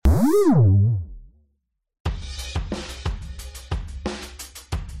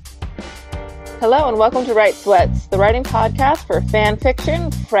Hello and welcome to Write Sweats, the writing podcast for fan fiction,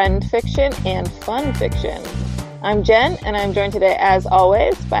 friend fiction, and fun fiction. I'm Jen, and I'm joined today, as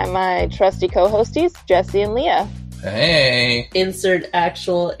always, by my trusty co-hosties, Jesse and Leah. Hey! Insert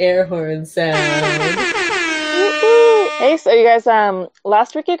actual air horn sound. Hey, so you guys,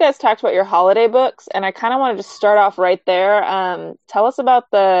 last week you guys talked about your holiday books, and I kind of wanted to start off right there. Tell us about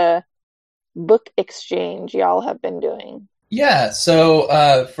the book exchange y'all have been doing. Yeah, so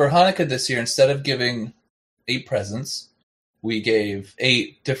for Hanukkah this year, instead of giving 8 presents, we gave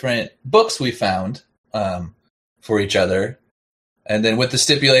 8 different books we found for each other, and then with the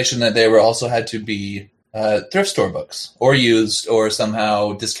stipulation that they were also had to be thrift store books, or used, or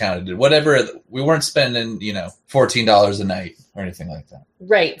somehow discounted, whatever. We weren't spending, $14 a night or anything like that.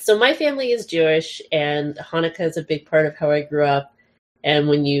 Right. So my family is Jewish, and Hanukkah is a big part of how I grew up. And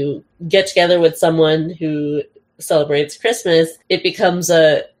when you get together with someone who celebrates Christmas, it becomes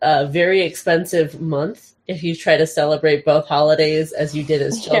a very expensive month if you try to celebrate both holidays as you did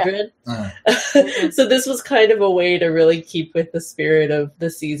as children. Yeah. So this was kind of a way to really keep with the spirit of the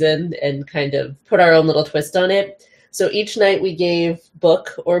season and kind of put our own little twist on it. So each night we gave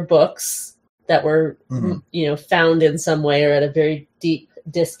book or books that were, found in some way or at a very deep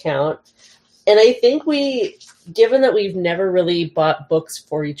discount. And I think given that we've never really bought books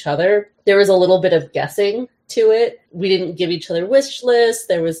for each other, there was a little bit of guessing to it. We didn't give each other wish lists.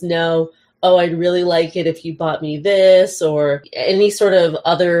 There was no, I'd really like it if you bought me this, or any sort of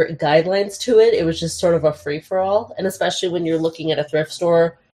other guidelines to it. It was just sort of a free-for-all. And especially when you're looking at a thrift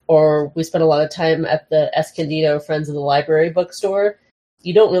store, or we spent a lot of time at the Escondido Friends of the Library bookstore,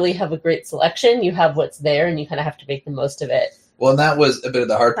 you don't really have a great selection. You have what's there, and you kind of have to make the most of it. Well, and that was a bit of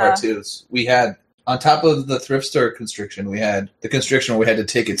the hard part, too. We had, on top of the thrift store constriction, we had the constriction where we had to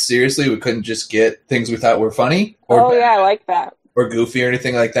take it seriously. We couldn't just get things we thought were funny. Or yeah, I like that. Or goofy or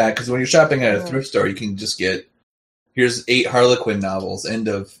anything like that. Because when you're shopping at a thrift store, you can just get, here's 8 Harlequin novels, end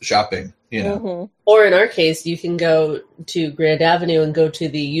of shopping, Mm-hmm. Or in our case, you can go to Grand Avenue and go to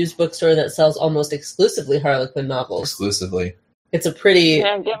the used bookstore that sells almost exclusively Harlequin novels. Exclusively. It's a pretty...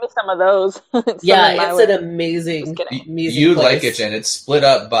 Yeah, give me some of those. It's an amazing You'd place. like it, Jen. It's split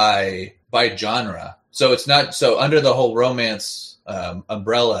up by genre. So it's not... So under the whole romance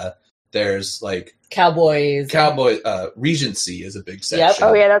umbrella, there's like... Cowboy Regency is a big section. Yep.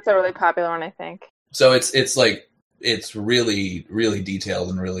 Oh yeah, that's a really popular one, I think. So it's really, really detailed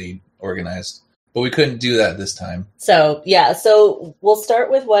and really organized. But we couldn't do that this time. So we'll start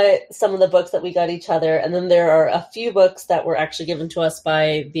with some of the books that we got each other, and then there are a few books that were actually given to us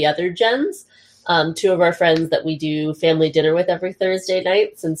by the other Jens. 2 of our friends that we do family dinner with every Thursday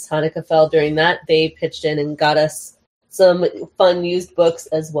night. Since Hanukkah fell during that, they pitched in and got us some fun used books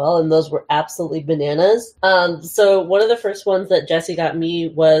as well, and those were absolutely bananas. So one of the first ones that Jesse got me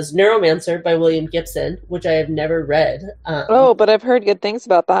was Neuromancer by William Gibson, which I have never read. But I've heard good things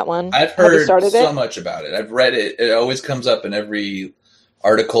about that one. I've heard so much about it. I've read it. It always comes up in every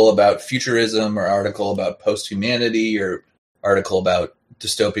article about futurism, or article about post-humanity, or article about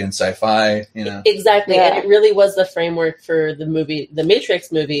dystopian sci-fi. Exactly, yeah. And it really was the framework for the Matrix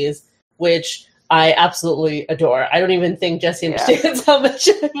movies, which I absolutely adore. I don't even think Jesse understands how much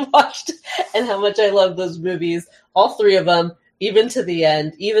I've watched and how much I love those movies. All 3 of them, even to the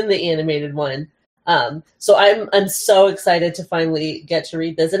end, even the animated one. So I'm so excited to finally get to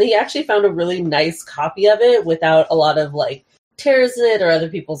read this. And he actually found a really nice copy of it without a lot of tears in it or other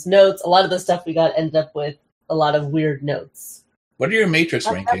people's notes. A lot of the stuff we got ended up with a lot of weird notes. What are your Matrix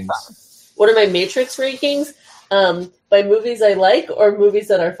rankings? What are my Matrix rankings? By movies I like, or movies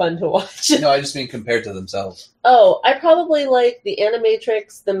that are fun to watch? No, I just mean compared to themselves. I probably like the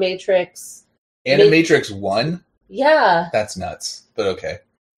Animatrix, the Matrix. Animatrix 1? Yeah. That's nuts, but okay.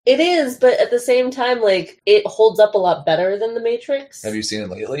 It is, but at the same time, it holds up a lot better than the Matrix. Have you seen it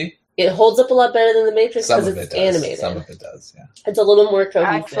lately? It holds up a lot better than the Matrix because it's animated. Some of it does, yeah. It's a little more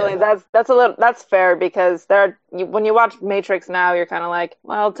cohesive. Actually, that's fair, because when you watch Matrix now, you're kind of like,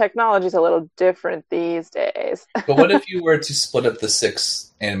 well, technology's a little different these days. But what if you were to split up the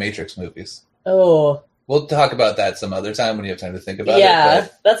 6 Animatrix movies? Oh. We'll talk about that some other time when you have time to think about it. Yeah,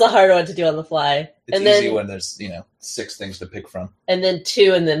 that's a hard one to do on the fly. It's easy when there's, 6 things to pick from. And then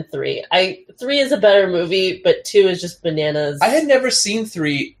 2 and then 3. 3 is a better movie, but 2 is just bananas. I had never seen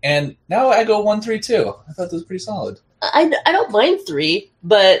 3, and now I go 1, 3, 2. I thought that was pretty solid. I don't mind 3,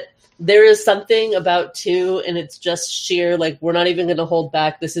 but there is something about 2, and it's just sheer, we're not even going to hold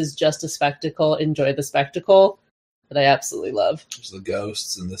back. This is just a spectacle. Enjoy the spectacle. That I absolutely love. There's the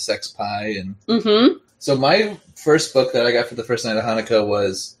ghosts and the sex pie. And mm-hmm. So my first book that I got for the first night of Hanukkah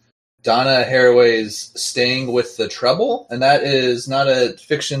was Donna Haraway's Staying with the Trouble, and that is not a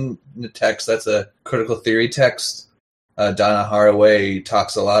fiction text, that's a critical theory text. Donna Haraway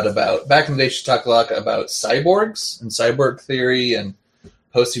talks a lot about, back in the day she talked a lot about cyborgs and cyborg theory and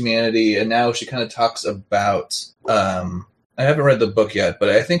post-humanity, and now she kind of talks about, I haven't read the book yet, but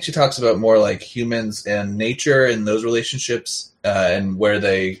I think she talks about more like humans and nature and those relationships, and where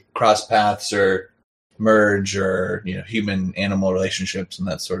they cross paths or merge, or human-animal relationships and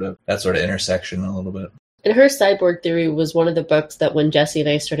that sort of intersection a little bit. And her cyborg theory was one of the books that when Jesse and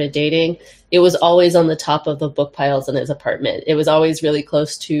I started dating, it was always on the top of the book piles in his apartment. It was always really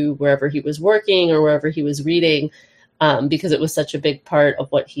close to wherever he was working or wherever he was reading, because it was such a big part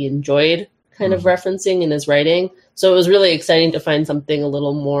of what he enjoyed kind of referencing in his writing. So it was really exciting to find something a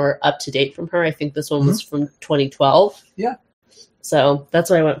little more up to date from her. I think this one was from 2012. Yeah. So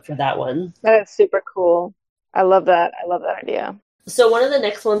that's why I went for that one. That is super cool. I love that. I love that idea. So one of the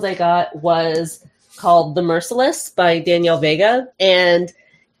next ones I got was called The Merciless by Danielle Vega. And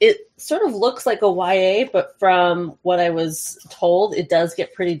it sort of looks like a YA, but from what I was told, it does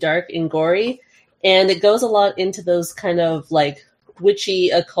get pretty dark and gory. And it goes a lot into those kind of like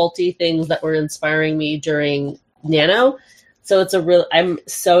witchy, occulty things that were inspiring me during Nano. So I'm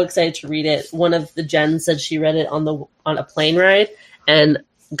so excited to read it. One of the Jen said she read it on a plane ride and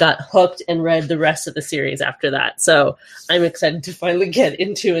got hooked and read the rest of the series after that. So I'm excited to finally get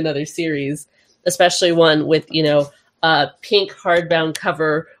into another series, especially one with, a pink hardbound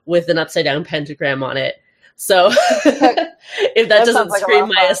cover with an upside down pentagram on it. So if that doesn't like scream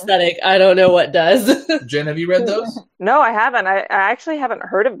my aesthetic, I don't know what does. Jen, have you read those? No, I haven't. I actually haven't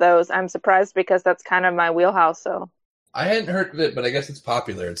heard of those. I'm surprised because that's kind of my wheelhouse. So I hadn't heard of it, but I guess it's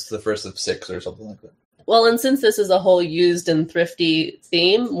popular. It's the first of 6 or something like that. Well, and since this is a whole used and thrifty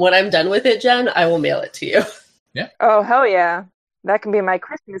theme, when I'm done with it, Jen, I will mail it to you. Yeah. Oh, hell yeah. That can be my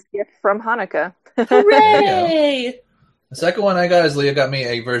Christmas gift from Hanukkah. Hooray! The second one I got is Leah got me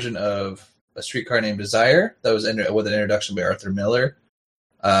a version of A Streetcar Named Desire. That was with an introduction by Arthur Miller.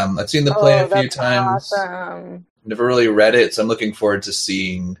 I've seen the play a few times. Awesome. Never really read it, so I'm looking forward to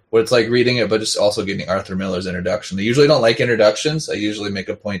seeing what it's like reading it, but just also getting Arthur Miller's introduction. I usually don't like introductions. I usually make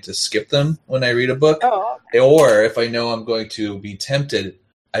a point to skip them when I read a book. Oh, okay. Or if I know I'm going to be tempted,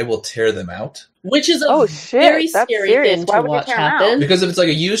 I will tear them out. Which is a very scary thing to watch happen. Because if it's like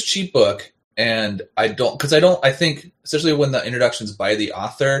a used cheap book, and I think, especially when the introduction's by the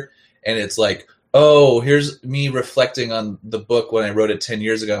author, and it's like, oh, here's me reflecting on the book when I wrote it 10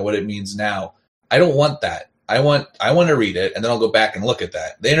 years ago, what it means now. I don't want that. I want to read it, and then I'll go back and look at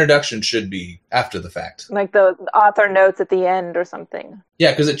that. The introduction should be after the fact. Like the author notes at the end or something.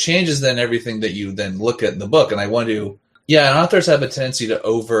 Yeah, because it changes then everything that you then look at in the book. And I want to... Yeah, and authors have a tendency to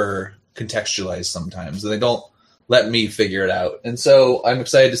over-contextualize sometimes, and they don't let me figure it out. And so I'm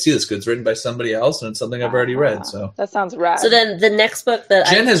excited to see this, because it's written by somebody else, and it's something I've already read. So that sounds rad. So then the next book that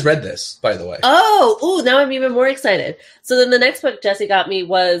Jen has read this, by the way. Now I'm even more excited. So then the next book Jesse got me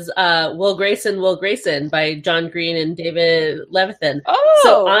was Will Grayson by John Green and David Levithan. Oh!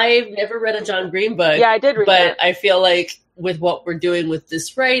 So I've never read a John Green book. Yeah, I did read that. But I feel like with what we're doing with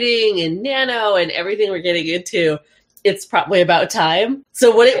this writing and Nano and everything we're getting into, it's probably about time.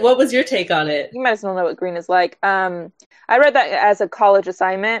 So what was your take on it? You might as well know what Green is like. I read that as a college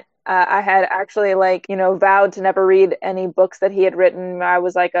assignment. I had actually vowed to never read any books that he had written. I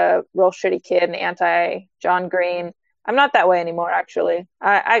was like a real shitty kid and anti John Green. I'm not that way anymore, actually.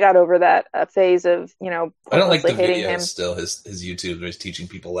 I got over that phase of, I don't like the hating videos him. still, his YouTube where he's teaching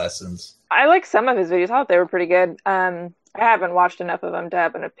people lessons. I like some of his videos. I thought they were pretty good. I haven't watched enough of them to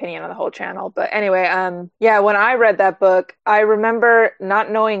have an opinion on the whole channel. But anyway, when I read that book, I remember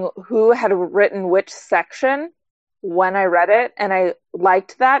not knowing who had written which section when I read it. And I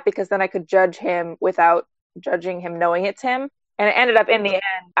liked that because then I could judge him without judging him knowing it's him. And it ended up in the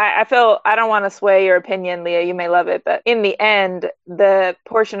end, I feel, I don't want to sway your opinion, Leah, you may love it, but in the end, the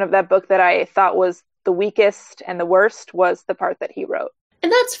portion of that book that I thought was the weakest and the worst was the part that he wrote.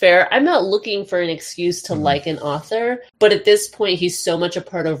 And that's fair. I'm not looking for an excuse to like an author, but at this point, he's so much a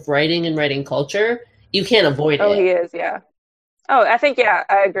part of writing and writing culture, you can't avoid it. Oh, he is, yeah. Oh, I think, yeah,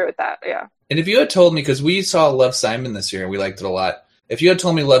 I agree with that, yeah. And if you had told me, because we saw Love, Simon this year and we liked it a lot, if you had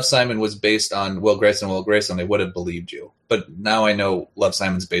told me Love, Simon was based on Will Grayson, I would have believed you. But now I know Love,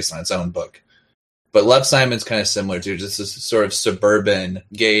 Simon's based on its own book. But Love, Simon's kind of similar to just this sort of suburban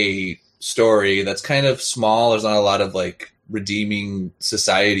gay story that's kind of small. There's not a lot of redeeming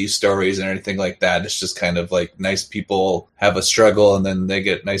society stories and anything like that. It's just kind of nice people have a struggle and then they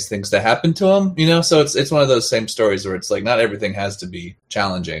get nice things to happen to them, so it's one of those same stories where it's not everything has to be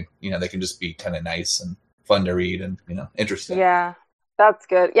challenging. They can just be kind of nice and fun to read and interesting. Yeah, That's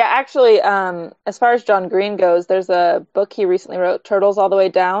good. Yeah, actually, as far as John Green goes, there's a book he recently wrote, Turtles All the Way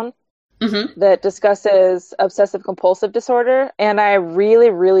Down, that discusses obsessive compulsive disorder. And I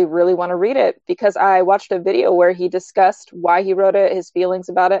really, really, really want to read it because I watched a video where he discussed why he wrote it, his feelings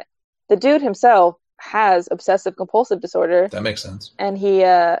about it. The dude himself has obsessive compulsive disorder. That makes sense. And he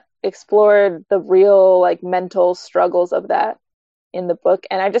explored the real like mental struggles of that in the book.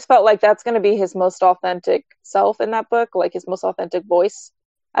 And I just felt like that's going to be his most authentic self in that book, like his most authentic voice.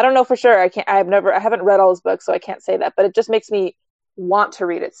 I don't know for sure. I haven't read all his books, so I can't say that, but it just makes me want to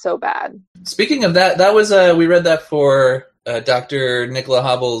read it so bad. Speaking of that was we read that for Dr. Nicola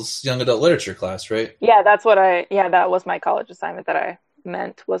Hobble's young adult literature class, right? Yeah, that was my college assignment that I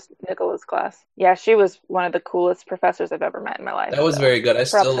meant was Nicola's class. Yeah, she was one of the coolest professors I've ever met in my life. That was very good.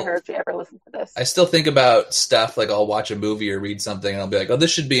 Props to her if she ever listens to this. I still think about stuff like I'll watch a movie or read something and I'll be like, oh,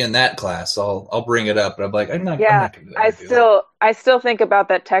 this should be in that class. So I'll bring it up, but I'm like, I'm not going to do that. I still think about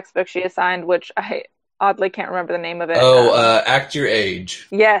that textbook she assigned, which I oddly can't remember the name of it. Act Your Age.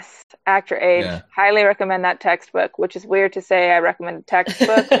 Yes, Act Your Age. Yeah. Highly recommend that textbook, which is weird to say I recommend a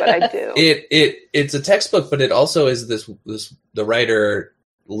textbook, but I do. It's a textbook, but it also is the writer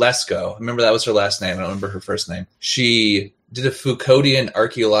Lesko. I remember that was her last name. I don't remember her first name. She did a Foucauldian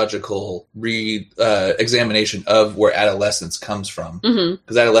archaeological examination of where adolescence comes from.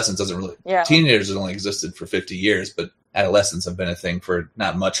 Because adolescence doesn't really... Yeah. Teenagers have only existed for 50 years, but adolescents have been a thing for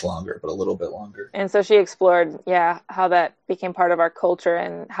not much longer, but a little bit longer. And so she explored, how that became part of our culture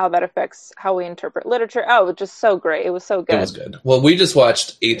and how that affects how we interpret literature. Oh, it was just so great. It was so good. It was good. Well, we just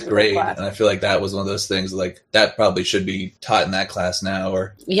watched 8th grade, and I feel like that was one of those things, like, that probably should be taught in that class now.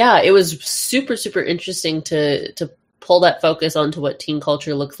 Or yeah, it was super, super interesting to pull that focus onto what teen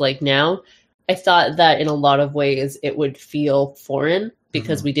culture looks like now. I thought that in a lot of ways it would feel foreign,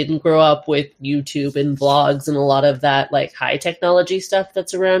 because we didn't grow up with YouTube and blogs and a lot of that like high technology stuff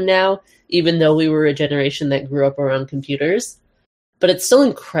that's around now, even though we were a generation that grew up around computers. But it's still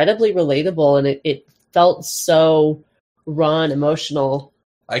incredibly relatable, and it felt so raw and emotional.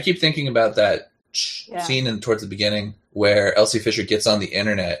 I keep thinking about that scene towards the beginning where Elsie Fisher gets on the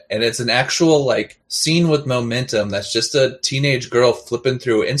internet, and it's an actual like scene with momentum that's just a teenage girl flipping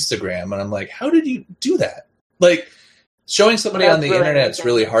through Instagram, and I'm like, how did you do that? Like, showing somebody on the internet is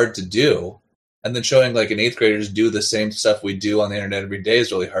really hard to do. And then showing like an 8th graders do the same stuff we do on the internet every day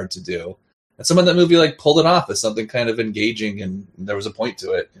is really hard to do. And some of that movie like pulled it off as something kind of engaging, and there was a point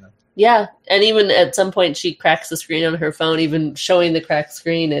to it. You know? Yeah. And even at some point she cracks the screen on her phone, even showing the cracked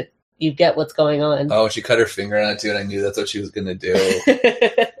screen, you get what's going on. Oh, she cut her finger on it too, and I knew that's what she was going to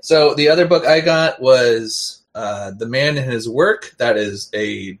do. So the other book I got was The Man and His Work. That is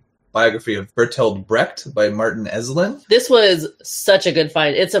a biography of Bertolt Brecht by Martin Eslin. This was such a good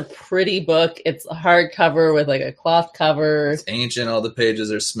find. It's a pretty book. It's a hardcover with like a cloth cover. It's ancient. All the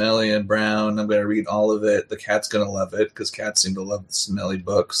pages are smelly and brown. I'm going to read all of it. The cat's going to love it because cats seem to love the smelly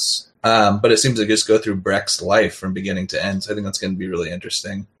books. But it seems to just go through Brecht's life from beginning to end. So I think that's going to be really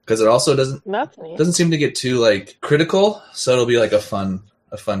interesting because it also doesn't seem to get too like critical. So it'll be like a fun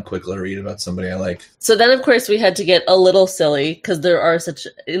quick little read about somebody I like. So then, of course, we had to get a little silly because there are such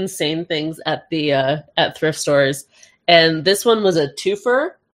insane things at the at thrift stores. And this one was a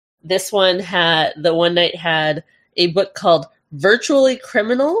twofer. This one the one night had a book called Virtually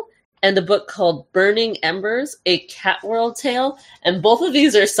Criminal and a book called Burning Embers, a Cat World Tale. And both of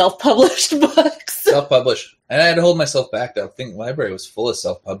these are self-published books. Self-published. And I had to hold myself back. I think library was full of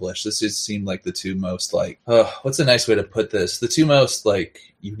self-published. This just seemed like the two most like, what's a nice way to put this? The two most like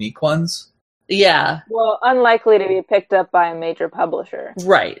unique ones. Yeah. Well, unlikely to be picked up by a major publisher.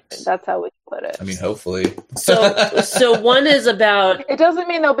 Right. That's how we put it. I mean, hopefully. So one is about... It doesn't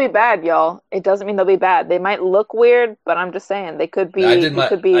mean they'll be bad, y'all. It doesn't mean they'll be bad. They might look weird, but I'm just saying they could be. I did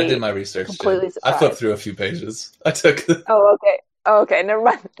my research. Completely surprised. I flipped through a few pages. I took. Oh, okay. Okay, never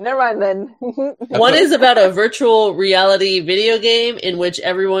mind then. One is about a virtual reality video game in which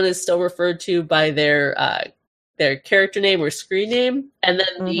everyone is still referred to by their character name or screen name. And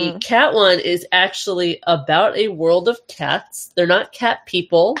then the cat one is actually about a world of cats. They're not cat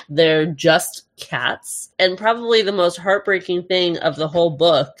people. They're just cats. And probably the most heartbreaking thing of the whole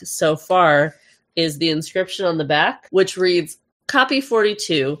book so far is the inscription on the back, which reads, Copy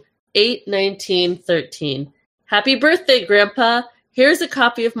 42, 8/19/13. Happy birthday, Grandpa. Here's a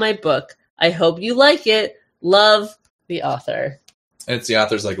copy of my book. I hope you like it. Love, the author. It's the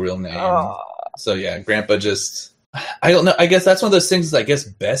author's like real name. Oh. So yeah, Grandpa just... I don't know. I guess that's one of those things, I guess,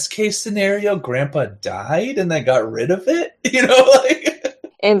 best case scenario, Grandpa died and they got rid of it. You know, like...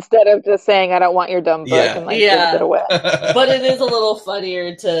 Instead of just saying, I don't want your dumb book and gives it away. But it is a little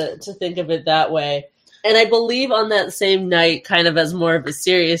funnier to think of it that way. And I believe on that same night, kind of as more of a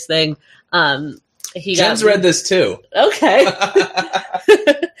serious thing, Jen's read this too. Okay.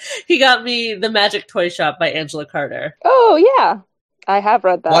 He got me The Magic Toy Shop by Angela Carter. Oh, yeah. I have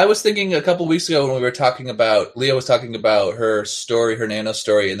read that. Well, I was thinking a couple weeks ago when we were talking about, Leah was talking about her story, her Nano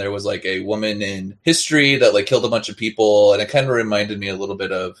story, and there was like a woman in history that like killed a bunch of people, and it kind of reminded me a little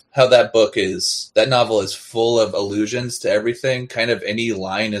bit of how that novel is full of allusions to everything. Kind of any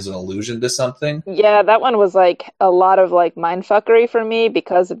line is an allusion to something. Yeah, that one was like a lot of like mindfuckery for me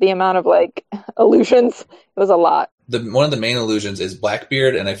because of the amount of like allusions. It was a lot. One of the main allusions is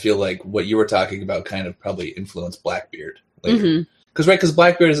Blackbeard, and I feel like what you were talking about kind of probably influenced Blackbeard later. Mm-hmm. Because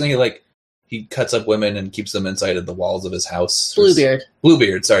Blackbeard, isn't he like, he cuts up women and keeps them inside of the walls of his house? Bluebeard.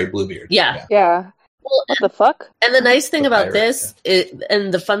 Bluebeard. Yeah. Well, what the fuck? And the nice thing about this,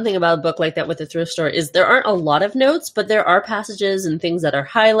 and the fun thing about a book like that with a thrift store, is there aren't a lot of notes, but there are passages and things that are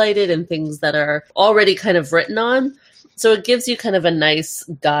highlighted and things that are already kind of written on. So it gives you kind of a nice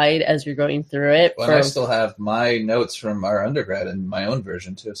guide as you're going through it. Well, I still have my notes from our undergrad and my own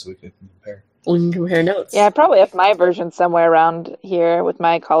version, too, so we could compare. We can compare notes. Yeah, I probably have my version somewhere around here with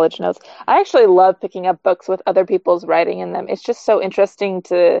my college notes. I actually love picking up books with other people's writing in them. It's just so interesting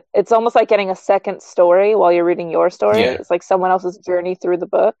it's almost like getting a second story while you're reading your story. Yeah. It's like someone else's journey through the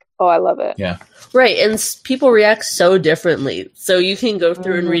book. Oh, I love it. Yeah. Right, and people react so differently. So you can go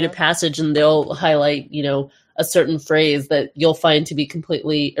through and read a passage and they'll highlight, a certain phrase that you'll find to be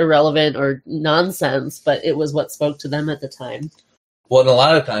completely irrelevant or nonsense, but it was what spoke to them at the time. Well, and a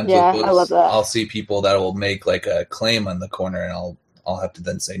lot of times with books, I love that. I'll see people that will make like a claim on the corner, and I'll have to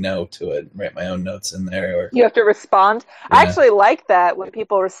then say no to it and write my own notes in there. Or you have to respond. Yeah. I actually like that when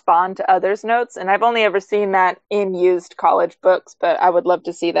people respond to others' notes, and I've only ever seen that in used college books, but I would love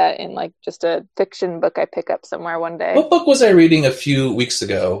to see that in like just a fiction book I pick up somewhere one day. What book was I reading a few months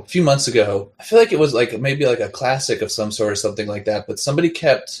ago? I feel like it was like maybe like a classic of some sort or something like that, but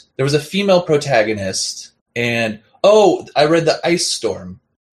there was a female protagonist, and I read The Ice Storm.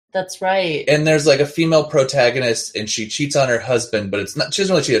 That's right. And there's like a female protagonist, and she cheats on her husband, but she doesn't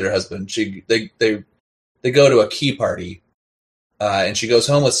really cheat on her husband. They go to a key party, and she goes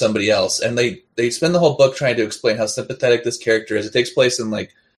home with somebody else, and they spend the whole book trying to explain how sympathetic this character is. It takes place in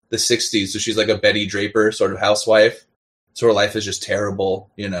like the 60s, so she's like a Betty Draper sort of housewife. So her life is just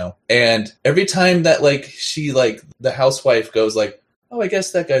terrible, And every time that the housewife goes like, oh, I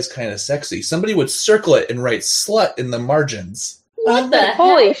guess that guy's kind of sexy, somebody would circle it and write slut in the margins. What the heck?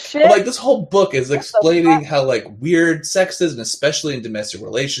 Holy shit. But, this whole book is explaining how weird sex is, and especially in domestic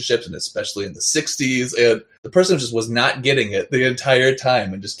relationships, and especially in the 60s. And the person just was not getting it the entire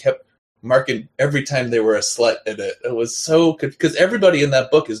time and just kept marking every time they were a slut in it. It was so good because everybody in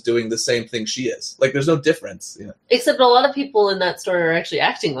that book is doing the same thing she is. There's no difference. Except a lot of people in that story are actually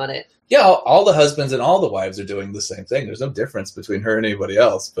acting on it. Yeah, all the husbands and all the wives are doing the same thing. There's no difference between her and anybody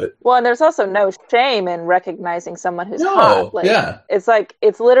else. Well, and there's also no shame in recognizing someone who's hot.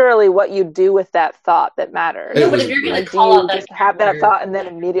 It's literally what you do with that thought that matters. No, but if you're going to call out that have that thought and then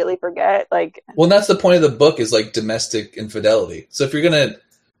immediately forget, well, that's the point of the book is domestic infidelity. So if you're going to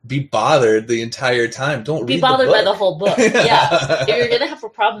be bothered the entire time, don't be read bothered the book. by the whole book. Yeah. If you're going to have a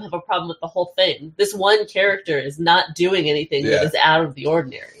problem with the whole thing. This one character is not doing anything that is out of the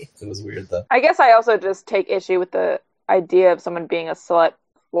ordinary. It was weird, though. I guess I also just take issue with the idea of someone being a slut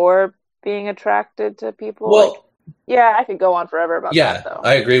for being attracted to people. Well, I could go on forever about that, though.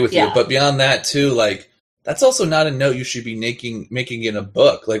 I agree with you. But beyond that, too, that's also not a note you should be making in a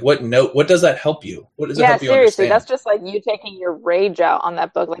book. What does that help you? What does it help you seriously, understand? That's just you taking your rage out on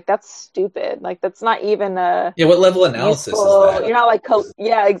that book. That's stupid. That's not even a... Yeah, what level of analysis is that? You're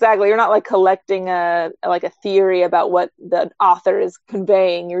not exactly. You're not collecting a theory about what the author is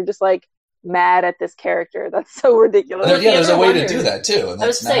conveying. You're just mad at this character. That's so ridiculous. There's a way to do that too. And I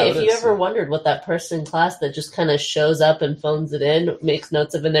would say, if you ever wondered what that person in class that just kind of shows up and phones it in, makes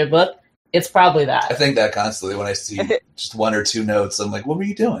notes of in their book, it's probably that. I think that constantly when I see just one or two notes. I'm like, what were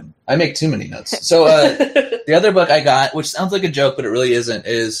you doing? I make too many notes. So the other book I got, which sounds like a joke, but it really isn't,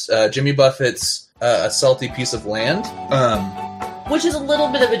 is Jimmy Buffett's A Salty Piece of Land. Which is a little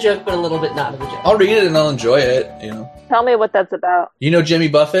bit of a joke, but a little bit not of a joke. I'll read it and I'll enjoy it, Tell me what that's about. You know Jimmy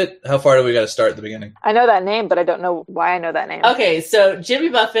Buffett? How far do we got to start at the beginning? I know that name, but I don't know why I know that name. Okay, so Jimmy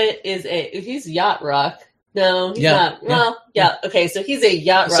Buffett he's yacht rock. No, he's not. Well, yeah. Okay, so he's a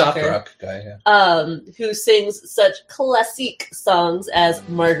yacht rocker. Soft rock guy, who sings such classic songs as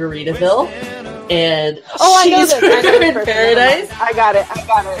Margaritaville and Cheeseburger in Paradise. I got it.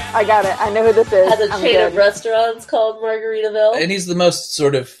 I know who this is. Has a chain of restaurants called Margaritaville. And he's the most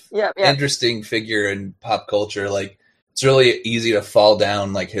sort of interesting figure in pop culture. It's really easy to fall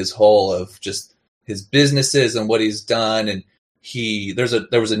down his hole of just his businesses and what he's done. And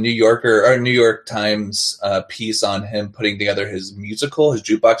there was a New York Times piece on him putting together his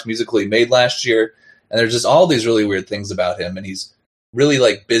jukebox musical he made last year. And there's just all these really weird things about him. And he's really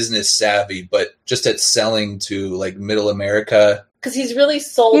like business savvy, but just at selling to like middle America. Because he's really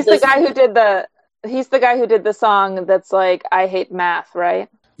sold. He's the guy who did the song that's like, I hate math, right?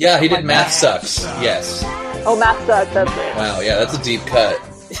 Yeah, he did Math Sucks. Yes. Oh, Math Sucks, that's right. Wow, yeah, that's a deep cut.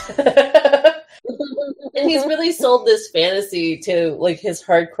 And he's really sold this fantasy to like his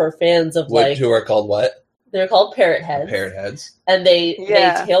hardcore fans of who are called what? They're called parrot heads. Parrot heads. And they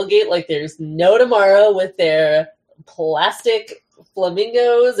tailgate like there's no tomorrow with their plastic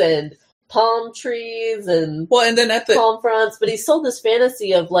flamingos and palm trees and palm fronts. But he sold this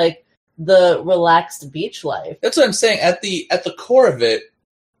fantasy of like the relaxed beach life. That's what I'm saying. At the core of it,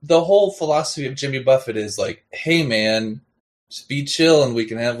 the whole philosophy of Jimmy Buffett is like, hey man, just be chill and we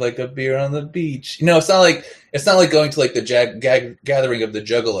can have like a beer on the beach. You know, it's not like going to like the gathering of the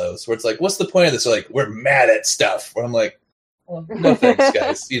Juggalos where it's like, what's the point of this? They're like, we're mad at stuff. Where I'm like, well, no thanks,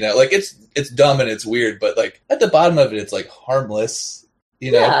 guys. You know, like it's dumb and it's weird, but like at the bottom of it, it's like harmless.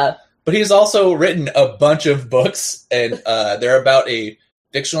 You know. Yeah. But he's also written a bunch of books, and they're about a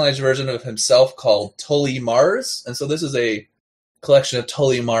fictionalized version of himself called Tully Mars, and so this is a collection of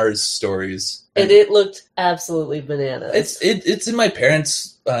Tully Mars stories. And it looked absolutely bananas. It's in my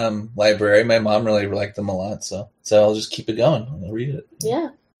parents' library. My mom really liked them a lot, so I'll just keep it going. I'll read it. Yeah,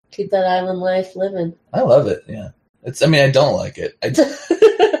 keep that island life living. I love it. Yeah, I don't like it.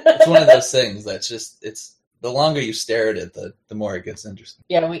 It's one of those things that's just the longer you stare at it, the more it gets interesting.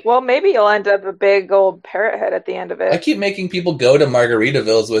 Yeah. Well, maybe you'll end up a big old parrot head at the end of it. I keep making people go to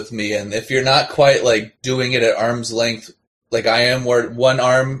Margaritavilles with me, and if you're not quite like doing it at arm's length, like I am, where one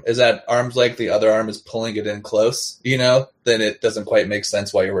arm is at arm's length, the other arm is pulling it in close, you know, then it doesn't quite make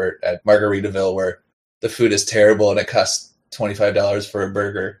sense why you were at Margaritaville where the food is terrible and it costs $25 for a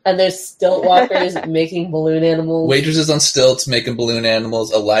burger. And there's stilt walkers making balloon animals. Waitresses on stilts making balloon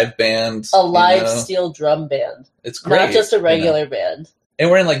animals, a live band. A live steel drum band. It's great. Not just a regular band. And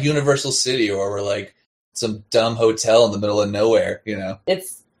we're in like Universal City, or we're like some dumb hotel in the middle of nowhere, you know.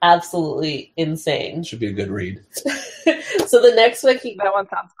 It's absolutely insane. Should be a good read. So the next book that one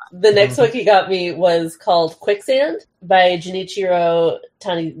sounds fun. The next book he got me was called Quicksand by Junichiro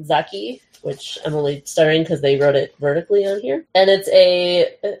Tanizaki, which I'm only starting because they wrote it vertically on here. And this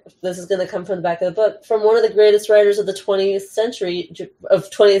is going to come from the back of the book. From one of the greatest writers of the 20th century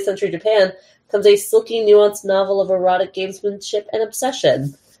Japan comes a silky, nuanced novel of erotic gamesmanship and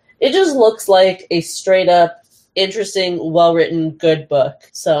obsession. It just looks like a straight up, interesting, well-written, good book.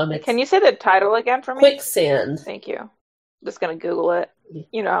 So Can you say the title again for me? Quicksand. Thank you. I'm just going to Google it.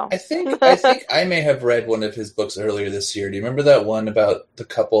 You know. I think I may have read one of his books earlier this year. Do you remember that one about the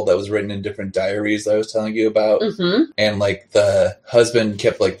couple that was written in different diaries that I was telling you about? Mm-hmm. And like the husband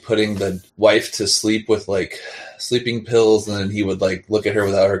kept like putting the wife to sleep with like sleeping pills, and then he would like look at her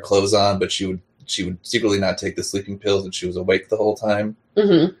without her clothes on, but she would secretly not take the sleeping pills, and she was awake the whole time.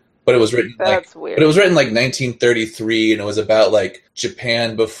 Mm-hmm. But it was written weird. But it was written like 1933, and it was about like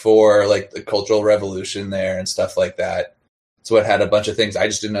Japan before like the Cultural Revolution there and stuff like that. So it had a bunch of things I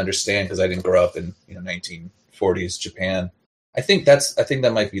just didn't understand because I didn't grow up in 1940s Japan. I think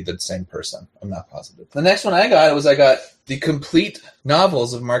that might be the same person. I'm not positive. The next one I got the complete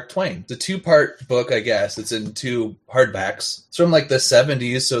novels of Mark Twain. It's a 2-part book, I guess. It's in 2 hardbacks. It's from like the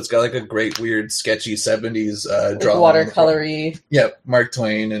 70s, so it's got like a great, weird, sketchy 70s drawing. Watercolory. Yep, Mark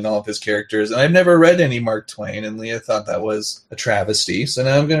Twain and all of his characters. And I've never read any Mark Twain, and Leah thought that was a travesty, so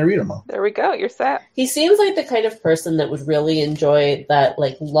now I'm going to read them all. There we go. You're set. He seems like the kind of person that would really enjoy that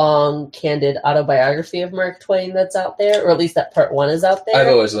like long, candid autobiography of Mark Twain that's out there, or at least that part 1 is out there.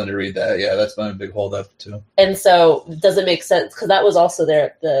 I've always wanted to read that. Yeah, that's my big holdup too. And so does it make sense? Because that was also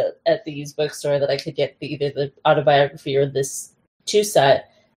there at the used bookstore that I could get either the autobiography or this 2-set.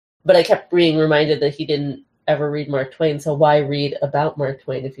 But I kept being reminded that he didn't ever read Mark Twain. So why read about Mark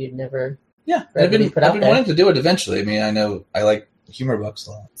Twain if you'd never? Yeah, I've been wanting to do it eventually. I mean, I know I like humor books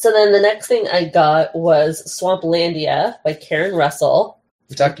a lot. So then the next thing I got was Swamplandia by Karen Russell.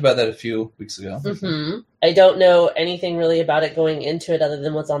 We talked about that a few weeks ago. Mm-hmm. I don't know anything really about it going into it other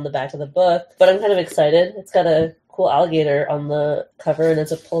than what's on the back of the book, but I'm kind of excited. It's got a cool alligator on the cover, and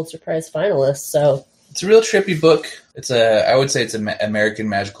it's a Pulitzer Prize finalist. So it's a real trippy book. I would say it's an American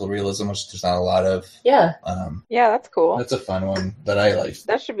magical realism, which there's not a lot of. Yeah. Yeah, that's cool. That's a fun one that I like.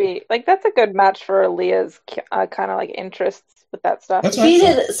 That should be that's a good match for Leah's kind of like interests with that stuff. He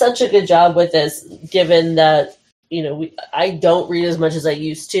did such a good job with this, given that I don't read as much as I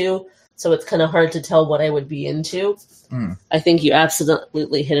used to. so it's kind of hard to tell what I would be into. I think you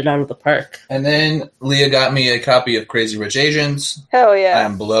absolutely hit it out of the park. And then Leah got me a copy of Crazy Rich Asians. Hell yeah.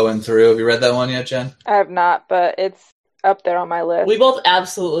 I'm blowing through. Have you read that one yet, Jen? I have not, but it's up there on my list. We both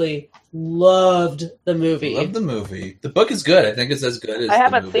absolutely loved the movie. Love the movie. The book is good. I think it's as good as I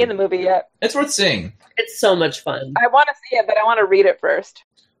haven't seen the movie yet. It's worth seeing. It's so much fun. I want to see it, but I want to read it first.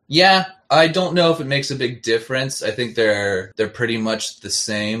 Yeah, I don't know if it makes a big difference. I think they're pretty much the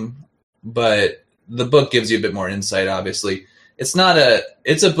same, but the book gives you a bit more insight, obviously. It's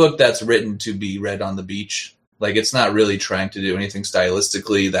a book that's written to be read on the beach. Like, it's not really trying to do anything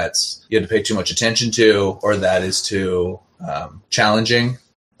stylistically that's you have to pay too much attention to or that is too challenging.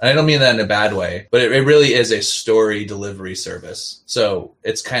 And I don't mean that in a bad way, but it really is a story delivery service. So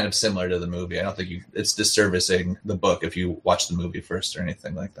it's kind of similar to the movie. I don't think it's disservicing the book if you watch the movie first or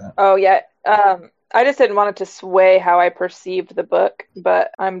anything like that. Oh, yeah. I just didn't want it to sway how I perceived the book,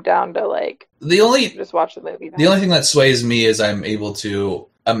 but I'm down to just watch the movie. The only thing that sways me is I'm able to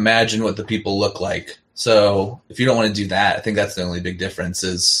imagine what the people look like. So if you don't want to do that, I think that's the only big difference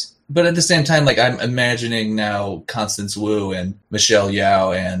is. But at the same time, like, I'm imagining now Constance Wu and Michelle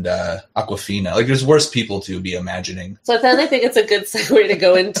Yeoh and Awkwafina. Like, there's worse people to be imagining. So then I think it's a good segue to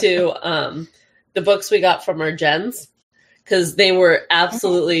go into the books we got from our gens, because they were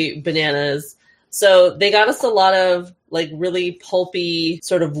absolutely bananas. So they got us a lot of like really pulpy,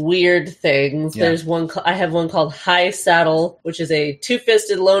 sort of weird things. Yeah. There's one, I have one called High Saddle, which is a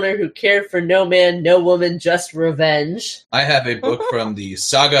two-fisted loner who cared for no man, no woman, just revenge. I have a book from the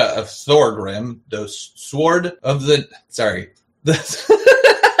Saga of Thorgrim, the Sword of the... Sorry.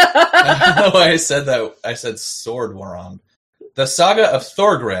 I don't know why I said that. I said sword wrong. The Saga of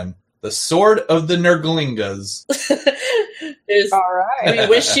Thorgrim, the Sword of the Nurglingas. All right. We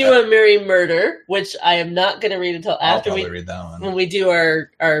Wish You a Merry Murder, which I am not going to read until after we read that one. When we do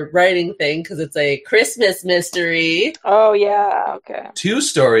our writing thing, because it's a Christmas mystery. Oh, yeah. Okay. 2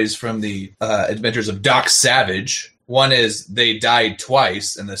 stories from the Adventures of Doc Savage. One is They Died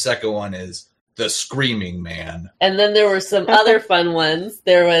Twice, and the second one is The Screaming Man. And then there were some other fun ones.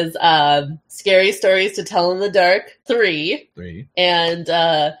 There was Scary Stories to Tell in the Dark 3. And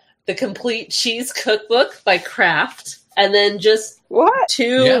The Complete Cheese Cookbook by Kraft. And then just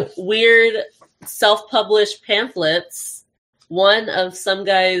 2 weird self-published pamphlets. One of some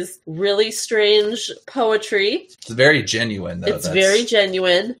guy's really strange poetry. It's very genuine, though. It's very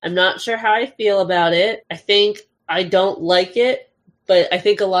genuine. I'm not sure how I feel about it. I think I don't like it. But I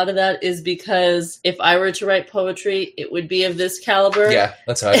think a lot of that is because if I were to write poetry, it would be of this caliber. Yeah,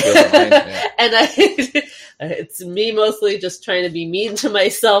 that's how I feel about mine. Yeah. And it's me mostly just trying to be mean to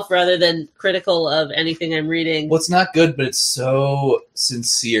myself rather than critical of anything I'm reading. Well, it's not good, but it's so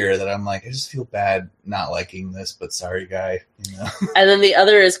sincere that I'm like, I just feel bad not liking this, but sorry, guy. You know? And then the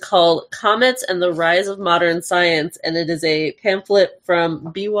other is called Comets and the Rise of Modern Science, and it is a pamphlet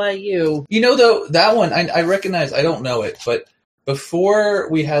from BYU. You know, though, that one, I recognize, I don't know it, but before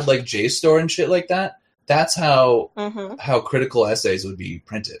we had like JSTOR and shit like that, that's how critical essays would be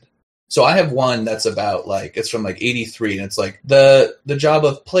printed. So I have one that's about like, it's from like 83 and it's like the job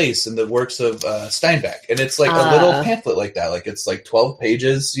of place and the works of Steinbeck. And it's like a little pamphlet like that. Like it's like 12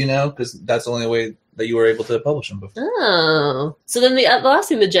 pages, you know, because that's the only way that you were able to publish them before. Oh. So then the last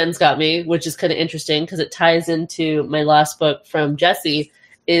thing the gens got me, which is kind of interesting because it ties into my last book from Jesse,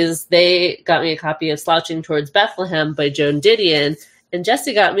 is they got me a copy of Slouching Towards Bethlehem by Joan Didion, and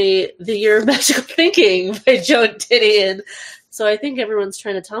Jesse got me The Year of Magical Thinking by Joan Didion. So I think everyone's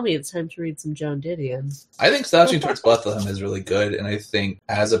trying to tell me it's time to read some Joan Didion. I think Slouching Towards Bethlehem is really good, and I think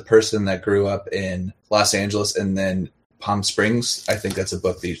as a person that grew up in Los Angeles and then Palm Springs, I think that's a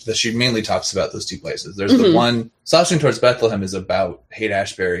book that she mainly talks about those 2 places. There's the one, Slouching Towards Bethlehem is about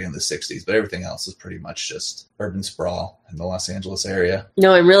Haight-Ashbury in the 60s, but everything else is pretty much just urban sprawl in the Los Angeles area.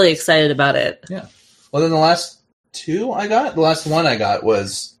 No, I'm really excited about it. Yeah. Well, then the last one I got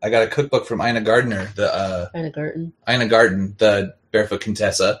was, I got a cookbook from Ina Gardner, Ina Garten, the Barefoot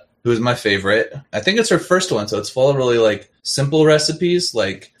Contessa, who is my favorite. I think it's her first one, so it's full of really like simple recipes,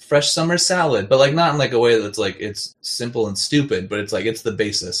 like fresh summer salad, but like not in like a way that's like it's simple and stupid, but it's like it's the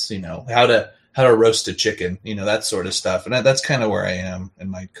basis, you know, how to roast a chicken, you know, that sort of stuff. And that's kind of where I am in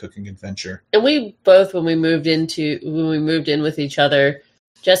my cooking adventure. And we both, when we moved in with each other,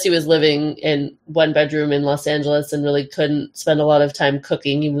 Jesse was living in one bedroom in Los Angeles and really couldn't spend a lot of time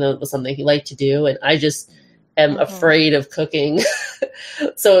cooking, even though it was something he liked to do. And I just am afraid of cooking.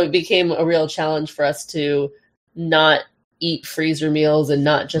 So it became a real challenge for us to not eat freezer meals and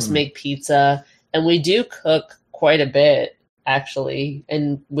not just make pizza. And we do cook quite a bit actually.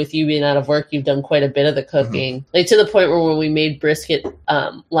 And with you being out of work, you've done quite a bit of the cooking. Like to the point where when we made brisket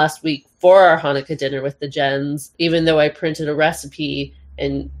last week for our Hanukkah dinner with the Jens, even though I printed a recipe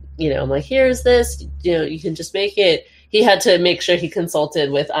and, I'm like, here's this, you can just make it. He had to make sure he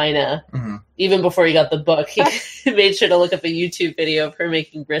consulted with Ina. Even before he got the book. He made sure to look up a YouTube video of her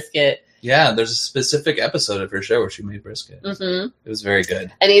making brisket. Yeah, there's a specific episode of her show where she made brisket. It was very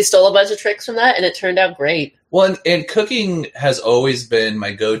good. And he stole a bunch of tricks from that, and it turned out great. Well, and cooking has always been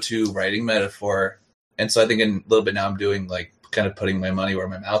my go-to writing metaphor. And so I think a little bit now I'm doing, like, kind of putting my money where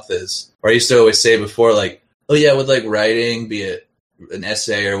my mouth is. Or I used to always say before, like, oh, yeah, with, like, writing, be it an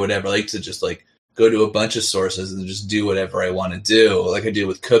essay or whatever, I like to just, like, go to a bunch of sources and just do whatever I want to do, like I do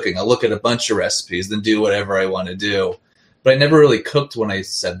with cooking. I'll look at a bunch of recipes, then do whatever I want to do. But I never really cooked when I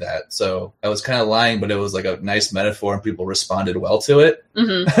said that. So I was kind of lying, but it was like a nice metaphor and people responded well to it.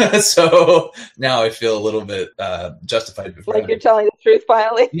 So now I feel a little bit justified. Like you're telling the truth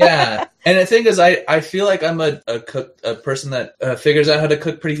finally. Yeah. And the thing is, I feel like I'm a person that figures out how to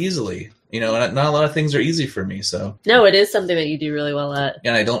cook pretty easily. And not a lot of things are easy for me. So no, it is something that you do really well at.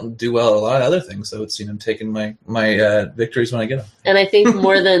 And I don't do well at a lot of other things. So it's, I'm taking my victories when I get them. And I think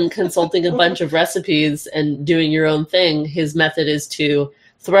more than consulting a bunch of recipes and doing your own thing, his method is to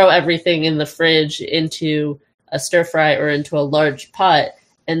throw everything in the fridge into a stir fry or into a large pot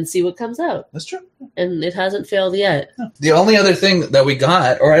and see what comes out. That's true. And it hasn't failed yet. No. The only other thing that we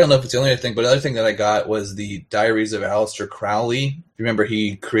got, or I don't know if it's the only other thing, but the other thing that I got was the Diaries of Aleister Crowley. Remember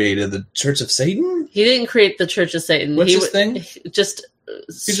he created the Church of Satan? He didn't create the Church of Satan. What's his thing?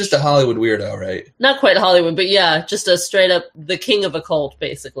 He's just a Hollywood weirdo, right? Not quite Hollywood, but yeah, just a straight up the king of occult,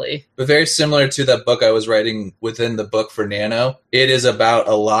 basically. But very similar to that book I was writing within the book for Nano. It is about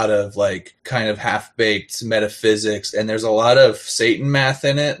a lot of like kind of half-baked metaphysics, and there's a lot of Satan math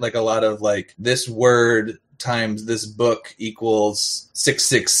in it, like a lot of like this word times this book equals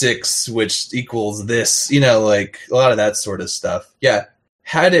 666, which equals this, like a lot of that sort of stuff. Yeah.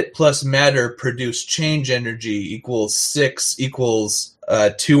 Had it plus matter produce change energy equals 6 equals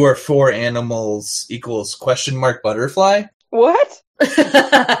 2 or 4 animals equals ? Butterfly. What?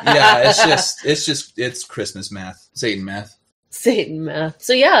 Yeah, it's Christmas math, Satan math. Satan math.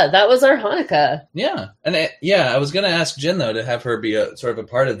 So yeah, that was our Hanukkah. Yeah, and I was gonna ask Jen though to have her be a sort of a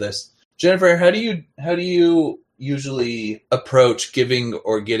part of this. Jennifer, how do you usually approach giving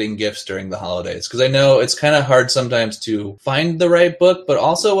or getting gifts during the holidays? Because I know it's kind of hard sometimes to find the right book, but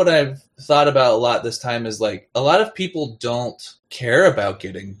also what I've thought about a lot this time is like a lot of people don't care about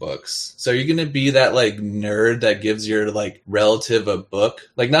getting books. So you're going to be that like nerd that gives your like relative a book.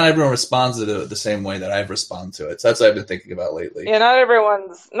 Like not everyone responds to it the same way that I've responded to it. So that's what I've been thinking about lately. Yeah, not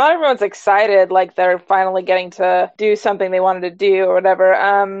everyone's excited like they're finally getting to do something they wanted to do or whatever.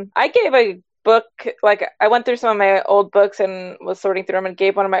 I gave a book, like I went through some of my old books and was sorting through them and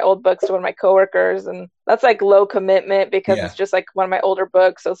gave one of my old books to one of my coworkers, and that's like low commitment because it's just like one of my older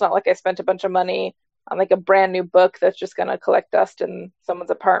books, so it's not like I spent a bunch of money on like a brand new book that's just gonna collect dust in someone's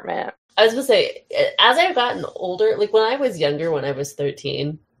apartment. I was gonna say, as I've gotten older, like when I was younger, when I was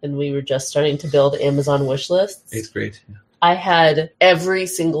 13 and we were just starting to build Amazon wish lists, 8th grade, yeah. I had every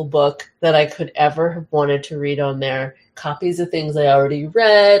single book that I could ever have wanted to read on there. Copies of things I already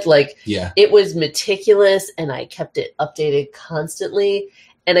read. It was meticulous and I kept it updated constantly.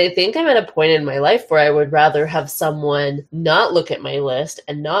 And I think I'm at a point in my life where I would rather have someone not look at my list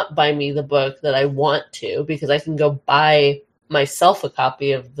and not buy me the book that I want to, because I can go buy myself a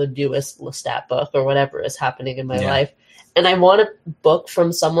copy of the newest Lestat book or whatever is happening in my life. And I want a book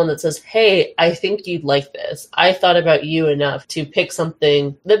from someone that says, hey, I think you'd like this. I thought about you enough to pick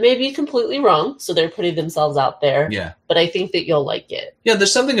something that may be completely wrong. So they're putting themselves out there. Yeah. But I think that you'll like it. Yeah,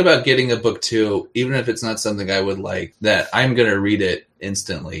 there's something about getting a book too, even if it's not something I would like, that I'm going to read it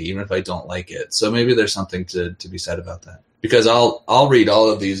instantly, even if I don't like it. So maybe there's something to be said about that. Because I'll read all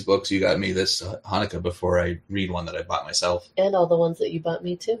of these books you got me this Hanukkah before I read one that I bought myself. And all the ones that you bought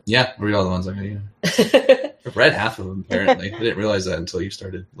me too. Yeah, read all the ones I got you. I've read half of them, apparently. I didn't realize that until you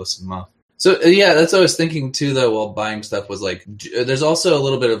started listing them off. So, yeah, that's what I was thinking, too, though, while buying stuff was, like, there's also a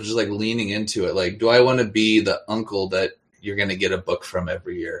little bit of just, like, leaning into it. Like, do I want to be the uncle that you're going to get a book from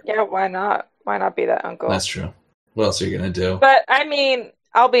every year? Yeah, why not? Why not be that uncle? That's true. What else are you going to do? But, I mean,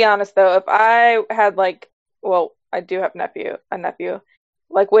 I'll be honest, though. If I had, like, well, I do have a nephew.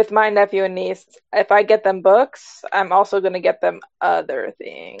 Like with my nephew and niece, if I get them books, I'm also going to get them other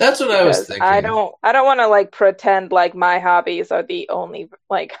things. That's what I was thinking. I don't want to like pretend like my hobbies are the only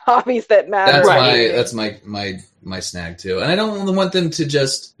like hobbies that matter. That's my my snag too. And I don't want them to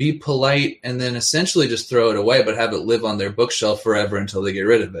just be polite and then essentially just throw it away, but have it live on their bookshelf forever until they get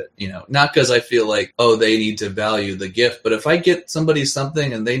rid of it. Not because I feel like, oh, they need to value the gift, but if I get somebody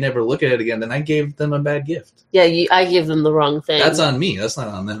something and they never look at it again, then I gave them a bad gift. Yeah, I gave them the wrong thing. That's on me. That's not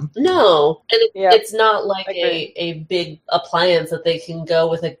on them. No. And it's not like a big appliance that they can go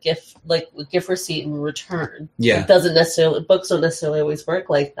with a gift, like a gift receipt and return. Yeah. Books don't necessarily always work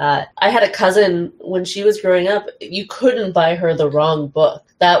like that. I had a cousin, when she was growing up, you couldn't buy her the wrong book.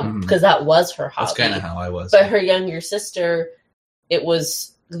 Because that was her hobby. That's kind of how I was. But her younger sister, it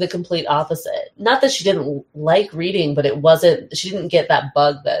was the complete opposite. Not that she didn't like reading, but she didn't get that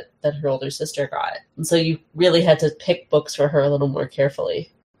bug that her older sister got. And so you really had to pick books for her a little more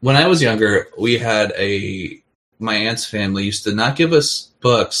carefully. When I was younger, we had my aunt's family used to not give us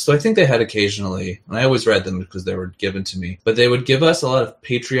books, so I think they had occasionally, and I always read them because they were given to me, but they would give us a lot of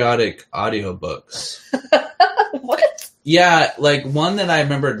patriotic audiobooks. What? Yeah, like one that I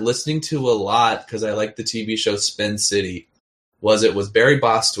remembered listening to a lot because I liked the TV show Spin City was Barry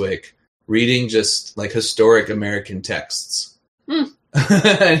Bostwick reading just like historic American texts.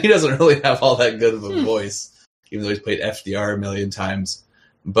 And he doesn't really have all that good of a voice, even though he's played FDR a million times.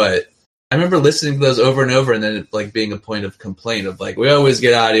 But I remember listening to those over and over and then it like being a point of complaint of like, we always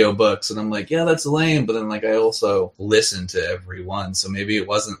get audiobooks. And I'm like, yeah, that's lame. But then like I also listen to every one. So maybe it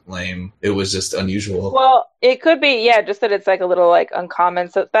wasn't lame. It was just unusual. Well, it could be, yeah, just that it's like a little like uncommon.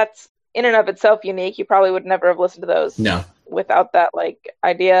 So that's in and of itself unique. You probably would never have listened to those without that like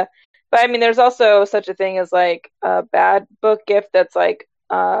idea. But I mean, there's also such a thing as like a bad book gift that's like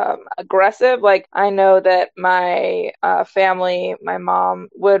aggressive. Like I know that my family, my mom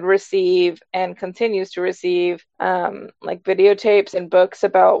would receive and continues to receive like videotapes and books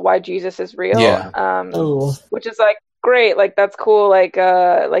about why Jesus is real. Which is like great, like that's cool,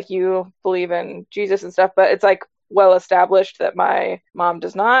 like you believe in Jesus and stuff, but it's like well established that my mom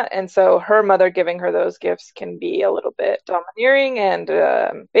does not, and so her mother giving her those gifts can be a little bit domineering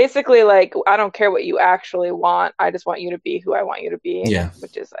and basically like, I don't care what you actually want, I just want you to be who I want you to be.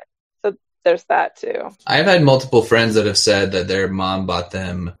 Which is like, so there's that too. I've had multiple friends that have said that their mom bought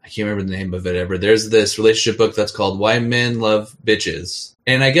them, I can't remember the name of it ever, there's this relationship book that's called Why Men Love Bitches.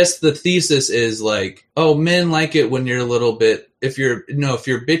 And I guess the thesis is like, oh, men like it when you're a little bit, if you're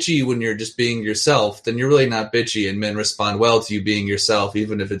bitchy when you're just being yourself, then you're really not bitchy, and men respond well to you being yourself,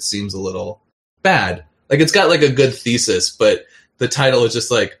 even if it seems a little bad. Like it's got like a good thesis, but the title is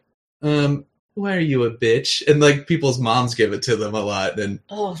just like, why are you a bitch? And like people's moms give it to them a lot, and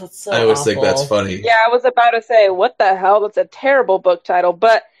that's so I always awful. think that's funny. Yeah, I was about to say, what the hell? That's a terrible book title,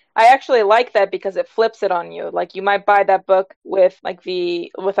 but I actually like that because it flips it on you. Like you might buy that book with I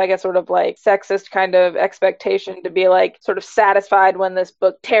guess sort of like sexist kind of expectation to be like sort of satisfied when this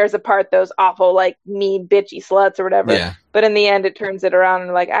book tears apart those awful like mean bitchy sluts or whatever. Yeah. But in the end it turns it around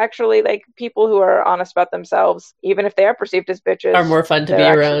and like actually like people who are honest about themselves, even if they are perceived as bitches, are more fun to be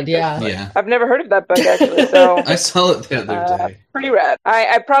around. Yeah. I've never heard of that book actually. So I saw it the other day. Pretty rad.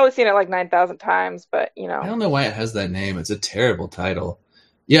 I've probably seen it like 9,000 times, but I don't know why it has that name. It's a terrible title.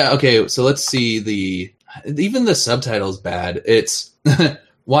 Yeah, okay, so let's see even the subtitle's bad. It's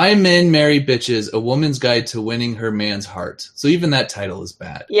Why Men Marry Bitches, A Woman's Guide to Winning Her Man's Heart. So even that title is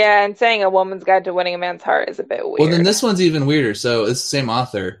bad. Yeah, and saying A Woman's Guide to Winning a Man's Heart is a bit weird. Well, then this one's even weirder. So it's the same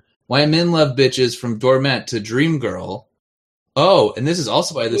author. Why Men Love Bitches, From Doormat to Dream Girl. Oh, and this is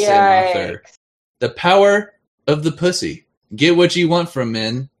also by the same author. The Power of the Pussy. Get what you want from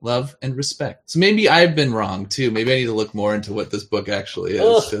men, love, and respect. So maybe I've been wrong, too. Maybe I need to look more into what this book actually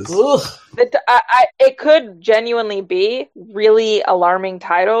is. It could genuinely be really alarming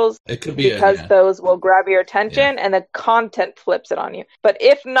titles. It could be because those will grab your attention and the content flips it on you. But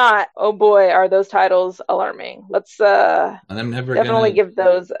if not, oh boy, are those titles alarming. Let's and I'm never definitely give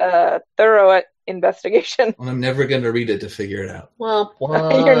those a thorough investigation. And I'm never going to read it to figure it out. Well,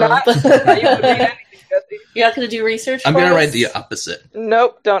 you're not. You're not going to do research? I'm going to write the opposite.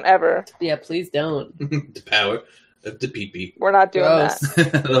 Nope, don't ever. Yeah, please don't. The power of the pee-pee. We're not doing that.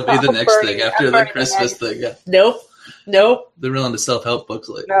 That'll be the next thing after the Christmas thing. Yeah. Nope. They're really into self-help books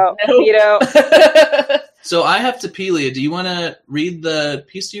lately. No, nope. So I have to pee, Leah. Do you want to read the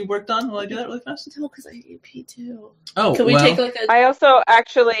piece you worked on while I do that really fast? No, because I need to pee too. Oh, can we take like a... I also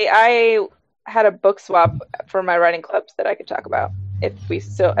I had a book swap for my writing clubs that I could talk about if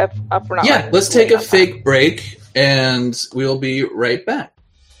we're not. Yeah, let's take a fake break and we'll be right back.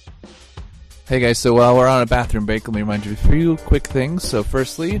 Hey guys, so while we're on a bathroom break, let me remind you of a few quick things. So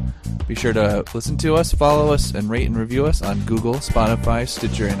firstly, be sure to listen to us, follow us, and rate and review us on Google, Spotify,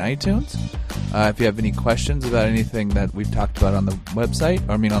 Stitcher, and iTunes. If you have any questions about anything that we've talked about on the website,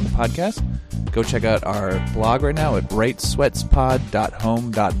 on the podcast, go check out our blog right now at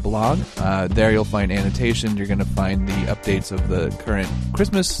writesweatspod.home.blog. There you'll find annotations. You're going to find the updates of the current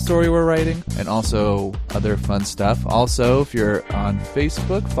Christmas story we're writing and also other fun stuff. Also, if you're on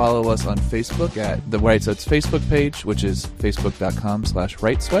Facebook, follow us on Facebook at the Right Sweats Facebook page, which is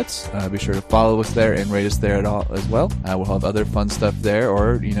facebook.com/writesweats. Be sure to follow us there and rate us there as well. We'll have other fun stuff there,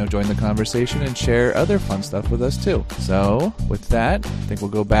 or join the conversation and share other fun stuff with us too. So with that, I think we'll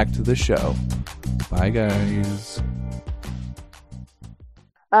go back to the show. Bye guys.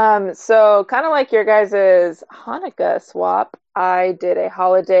 So kind of like your guys' Hanukkah swap, I did a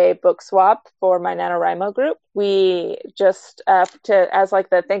holiday book swap for my NaNoWriMo group. We just, as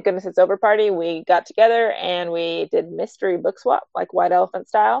like the Thank Goodness It's Over party, we got together and we did mystery book swap, like White Elephant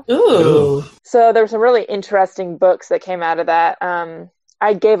style. Ooh. So there were some really interesting books that came out of that.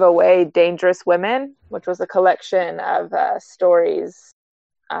 I gave away Dangerous Women, which was a collection of stories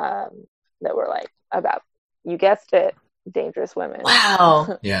that were like about, you guessed it, dangerous women.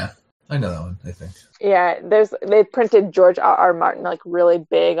 Wow. Yeah, I know that one, I think. Yeah, they printed George R.R. Martin like really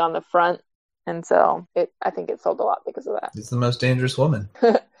big on the front, and so I think it sold a lot because of that. He's the most dangerous woman.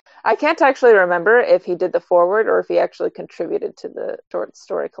 I can't actually remember if he did the foreword or if he actually contributed to the short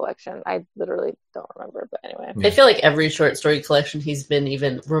story collection. I literally don't remember, but anyway. I feel like every short story collection he's been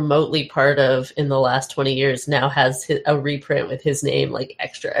even remotely part of in the last 20 years now has a reprint with his name like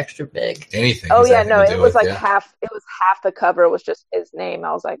extra big. Anything. Oh yeah, no, it was like half. It was half the cover was just his name.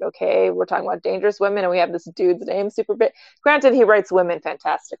 I was like, okay, we're talking about dangerous women, and we have this dude's name super big. Granted, he writes women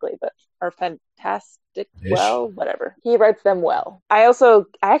fantastically, or fantastic. Well, whatever. He writes them well. I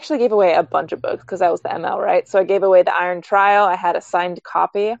actually gave away a bunch of books because I was the ML, right? So I gave away The Iron Trial. I had a signed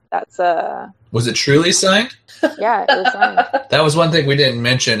copy. That's Was it truly signed? Yeah, it was signed. That was one thing we didn't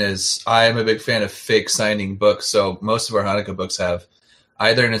mention is I am a big fan of fake signing books. So most of our Hanukkah books have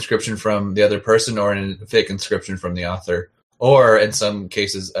either an inscription from the other person or a fake inscription from the author. Or, in some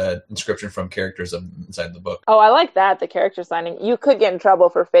cases, an inscription from characters inside the book. Oh, I like that, the character signing. You could get in trouble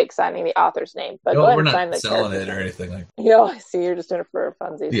for fake signing the author's name. But go ahead we're and sign not the selling it name. or anything like that. I see. You're just doing it for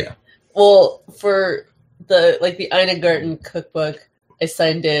funsies. Yeah. Well, for the Einagarten cookbook, I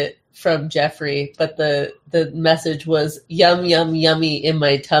signed it from Jeffrey, but the message was yum yum yummy in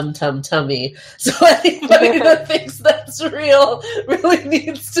my tummy. So anybody that thinks that's real really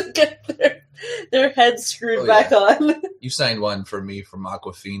needs to get their head screwed back on. You signed one for me from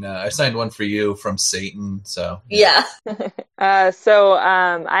Aquafina. I signed one for you from Satan. So yeah. So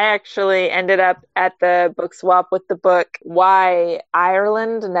I actually ended up at the book swap with the book Why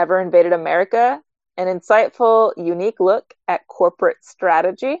Ireland Never Invaded America, an insightful, unique look at corporate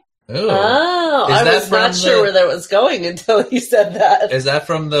strategy. Ooh. Oh, I was not sure where that was going until you said that. Is that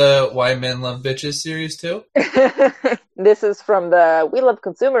from the Why Men Love Bitches series too? This is from the We Love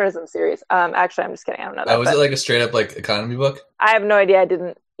Consumerism series. Actually, I'm just kidding. I don't know that. Was it like a straight up like economy book? I have no idea. I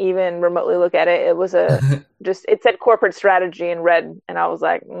didn't even remotely look at it. It was it said corporate strategy in red, and I was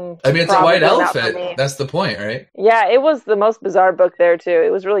like, I mean, it's a white elephant. That's the point, right? Yeah, it was the most bizarre book there too.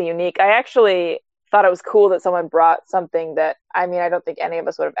 It was really unique. I actually thought it was cool that someone brought something that, I mean, I don't think any of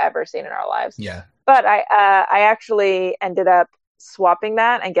us would have ever seen in our lives. Yeah. But I actually ended up swapping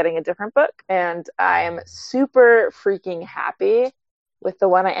that and getting a different book, and I am super freaking happy with the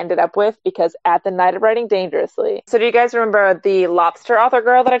one I ended up with, because at the Night of Writing Dangerously. So do you guys remember the lobster author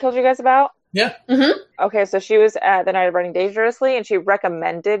girl that I told you guys about? Yeah. Mm-hmm. Okay, so she was at the Night of Writing Dangerously, and she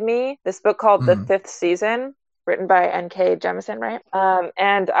recommended me this book called The Fifth Season, written by N.K. Jemisin, right?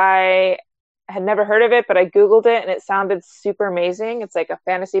 And I had never heard of it, but I Googled it and it sounded super amazing. It's like a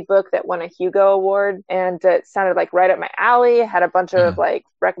fantasy book that won a Hugo Award, and it sounded like right up my alley. It had a bunch of like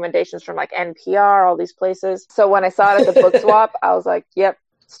recommendations from like NPR, all these places. So when I saw it at the book swap, I was like, yep,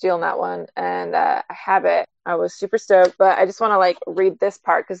 stealing that one. And I have it. I was super stoked, but I just want to like read this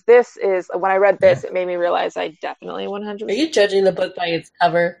part, because this is, when I read this, it made me realize I definitely 100%. Are you judging the book by its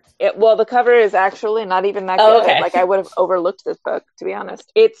cover? Well, the cover is actually not even that good. Okay. Like, I would have overlooked this book, to be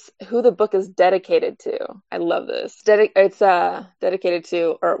honest. It's who the book is dedicated to. I love this. It's dedicated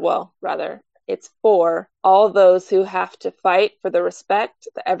to, or well, rather, it's for all those who have to fight for the respect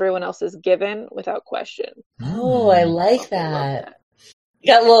that everyone else is given without question. Oh, I like that.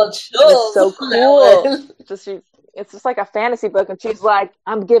 You got a little chills. It's so cool. It's just like a fantasy book, and she's like,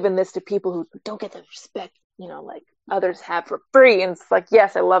 I'm giving this to people who don't get the respect, like others have for free. And it's like,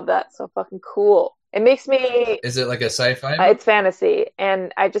 yes, I love that. So fucking cool. It makes me... Is it like a sci-fi book? It's fantasy.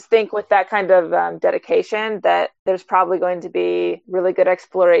 And I just think with that kind of dedication that there's probably going to be really good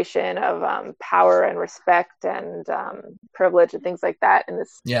exploration of power and respect and privilege and things like that in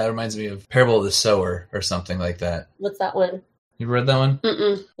this. Yeah, it reminds me of Parable of the Sower or something like that. What's that one? You read that one?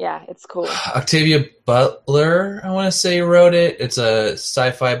 Mm-mm. Yeah, it's cool. Octavia Butler, I want to say, wrote it. It's a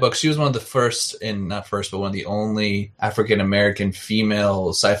sci-fi book. She was one of the first, and not first, but one of the only African-American female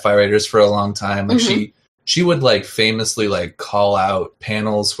sci-fi writers for a long time. Like she would like famously like call out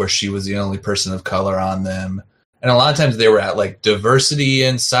panels where she was the only person of color on them. And a lot of times they were at like diversity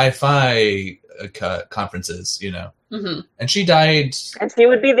and sci-fi conferences, you know. Mm-hmm. And she died. And she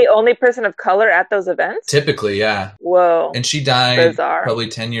would be the only person of color at those events? Typically, yeah. Whoa. And she died Bizarre. probably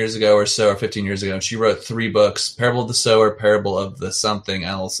 10 years ago or so, or 15 years ago. And she wrote 3 books, Parable of the Sower, Parable of the something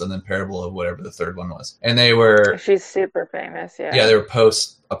else, and then Parable of whatever the third one was. And they were... She's super famous, yeah. Yeah, they were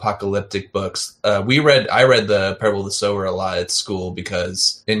post-apocalyptic books. I read the Parable of the Sower a lot at school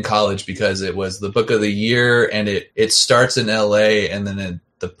in college, because it was the book of the year, and it starts in LA, and then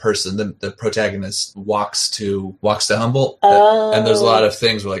the protagonist walks to Humboldt. Oh. And there's a lot of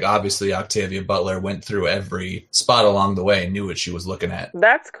things where, like, obviously Octavia Butler went through every spot along the way and knew what she was looking at.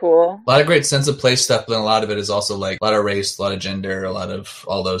 That's cool. A lot of great sense of place stuff, but then a lot of it is also like a lot of race, a lot of gender, a lot of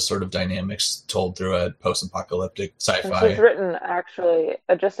all those sort of dynamics told through a post-apocalyptic sci-fi. She's written actually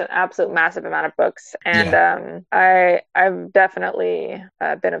just an absolute massive amount of books, and I've definitely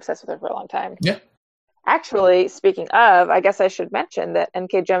been obsessed with her for a long time. Yeah. Actually, speaking of, I guess I should mention that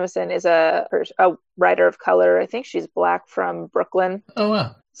N.K. Jemisin is a writer of color. I think she's Black from Brooklyn. Oh,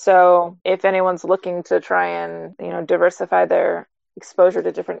 wow. So if anyone's looking to try and, diversify their exposure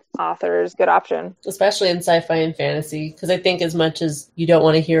to different authors, good option. Especially in sci-fi and fantasy, because I think as much as you don't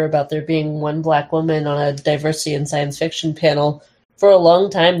want to hear about there being one Black woman on a diversity in science fiction panel, for a long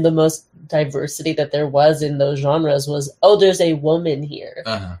time, the most diversity that there was in those genres was, there's a woman here.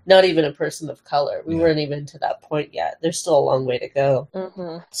 Uh-huh. Not even a person of color. We weren't even to that point yet. There's still a long way to go.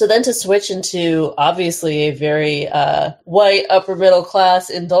 Mm-hmm. So then to switch into, obviously, a very white, upper middle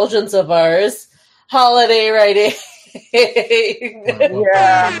class indulgence of ours, holiday writing.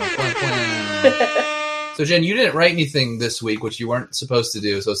 Yeah. So, Jen, you didn't write anything this week, which you weren't supposed to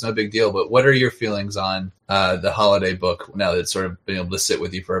do, so it's no big deal. But what are your feelings on the holiday book now that it's sort of been able to sit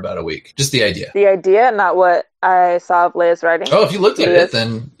with you for about a week? Just the idea. The idea, not what I saw of Leia's writing. Oh, if you looked at it,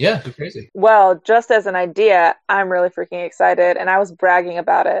 then yeah, go crazy. Well, just as an idea, I'm really freaking excited. And I was bragging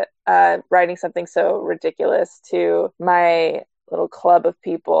about it, writing something so ridiculous to my little club of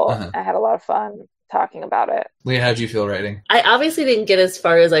people. Uh-huh. I had a lot of fun talking about it. Leah, how'd you feel writing? I obviously didn't get as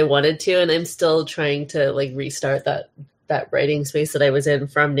far as I wanted to, and I'm still trying to restart that writing space that I was in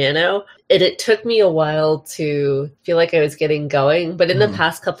from Nano. And it took me a while to feel like I was getting going, but in the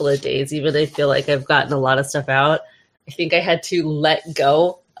past couple of days, even I feel like I've gotten a lot of stuff out. I think I had to let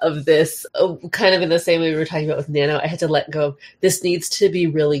go of this, kind of in the same way we were talking about with Nano. I had to let go of this needs to be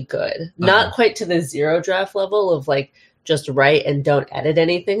really good. Not quite to the zero draft level of just write and don't edit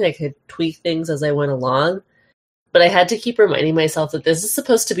anything. I could tweak things as I went along. But I had to keep reminding myself that this is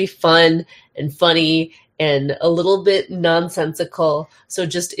supposed to be fun and funny and a little bit nonsensical. So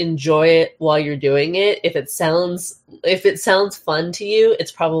just enjoy it while you're doing it. If it sounds fun to you,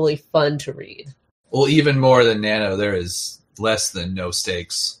 it's probably fun to read. Well, even more than Nano, there is less than no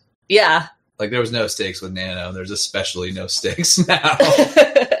stakes. Yeah. There was no stakes with Nano. There's especially no stakes now.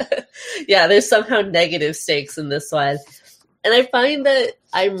 Yeah, there's somehow negative stakes in this one. And I find that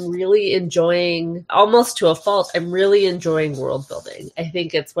I'm really enjoying, almost to a fault, I'm really enjoying world building. I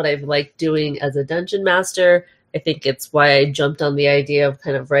think it's what I've liked doing as a dungeon master. I think it's why I jumped on the idea of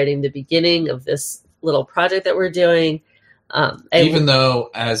kind of writing the beginning of this little project that we're doing. Even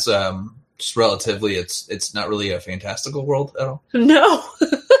though, as just relatively, it's not really a fantastical world at all. No.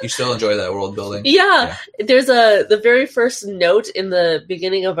 You still enjoy that world building? Yeah. There's the very first note in the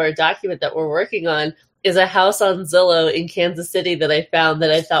beginning of our document that we're working on is a house on Zillow in Kansas City that I found that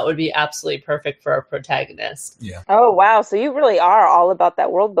I thought would be absolutely perfect for our protagonist. Yeah. Oh, wow. So you really are all about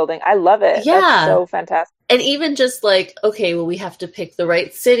that world building. I love it. Yeah. That's so fantastic. And even just okay, well, we have to pick the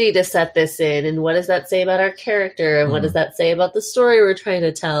right city to set this in. And what does that say about our character? And what does that say about the story we're trying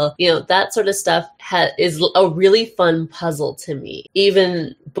to tell? That sort of stuff is a really fun puzzle to me,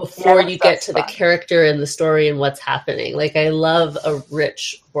 even before you get to the character and the story and what's happening. I love a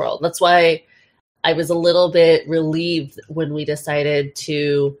rich world. That's why I was a little bit relieved when we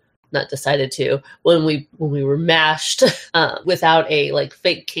when we were mashed without a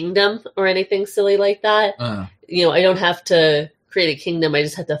fake kingdom or anything silly like that. I don't have to create a kingdom. I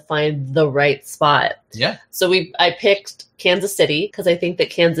just had to find the right spot. Yeah. So I picked Kansas City because I think that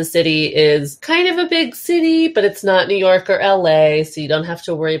Kansas City is kind of a big city, but it's not New York or LA, so you don't have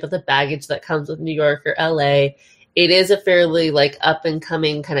to worry about the baggage that comes with New York or LA. It is a fairly like up and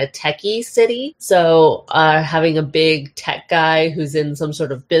coming kind of techie city. So having a big tech guy who's in some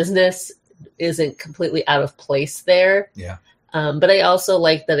sort of business isn't completely out of place there. Yeah. But I also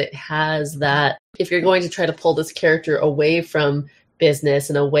like that it has that if you're going to try to pull this character away from business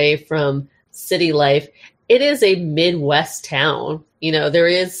and away from city life, it is a Midwest town. You know, there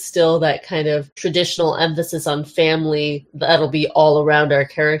is still that kind of traditional emphasis on family that'll be all around our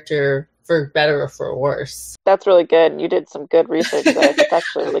character for better or for worse. That's really good. You did some good research there. It's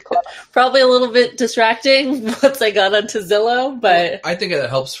actually really clever. Probably a little bit distracting once I got onto Zillow, but I think that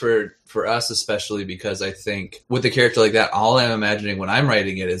helps for us, especially because I think with a character like that, all I'm imagining when I'm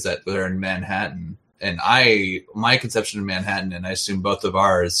writing it is that they're in Manhattan. And my conception of Manhattan, and I assume all of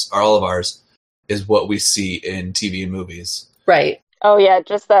ours, is what we see in TV and movies. Right. Oh yeah,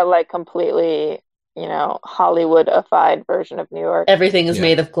 just that like completely, Hollywood-ified version of New York. Everything is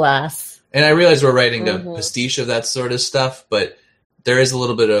made of glass. And I realize we're writing the pastiche of that sort of stuff, but there is a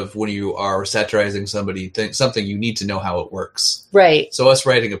little bit of when you are satirizing something, you need to know how it works. Right. So us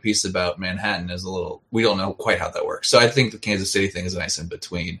writing a piece about Manhattan is we don't know quite how that works. So I think the Kansas City thing is nice in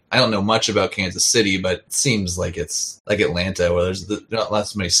between. I don't know much about Kansas City, but it seems like it's like Atlanta where there's not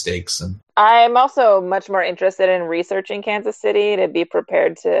so many stakes. And I'm also much more interested in researching Kansas City to be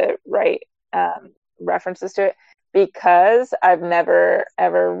prepared to write references to it, because I've never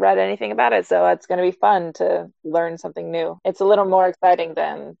ever read anything about it. So it's going to be fun to learn something new. It's a little more exciting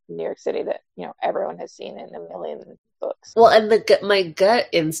than New York City that, everyone has seen in a million books. Well, and my gut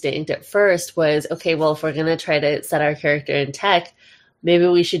instinct at first was, okay, well, if we're going to try to set our character in tech, maybe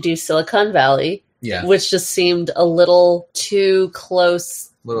we should do Silicon Valley, which just seemed a little too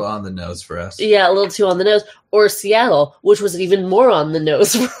close. A little on the nose for us. Yeah, a little too on the nose. Or Seattle, which was even more on the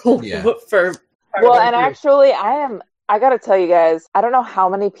nose for well, and actually, I got to tell you guys, I don't know how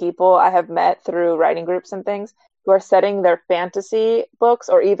many people I have met through writing groups and things who are setting their fantasy books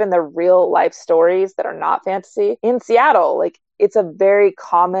or even their real life stories that are not fantasy in Seattle. Like, it's a very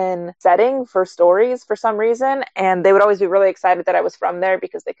common setting for stories for some reason. And they would always be really excited that I was from there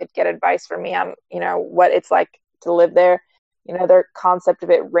because they could get advice from me on, what it's like to live there. Their concept of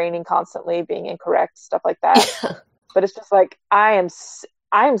it raining constantly, being incorrect, stuff like that. But it's just like, I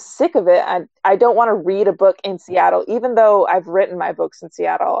am sick of it. I don't want to read a book in Seattle, even though I've written my books in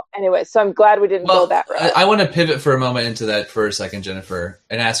Seattle. Anyway, so I'm glad we didn't go that route. I want to pivot for a moment into that for a second, Jennifer,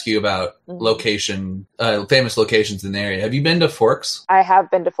 and ask you about famous locations in the area. Have you been to Forks? I have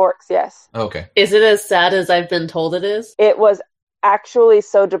been to Forks, yes. Okay. Is it as sad as I've been told it is? It was actually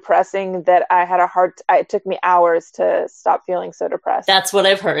so depressing that I had it took me hours to stop feeling so depressed. That's what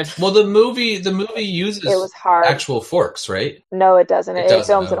I've heard. Well, the movie uses it was hard. Actual forks, right? No, it doesn't. It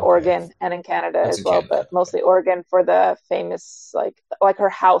films in Oregon and in Canada as well, but mostly Oregon for the famous, like her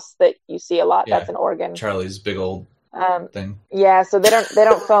house that you see a lot. Yeah. That's in Oregon. Charlie's big old thing. Yeah, so they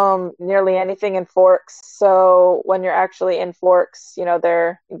don't film nearly anything in Forks. So when you're actually in Forks,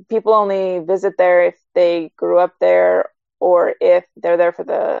 people only visit there if they grew up there, or if they're there for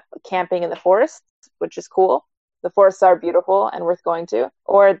the camping in the forests, which is cool. The forests are beautiful and worth going to.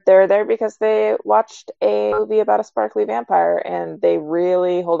 Or they're there because they watched a movie about a sparkly vampire and they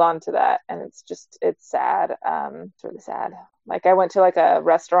really hold on to that. And it's sad. It's really sad. Like, I went to a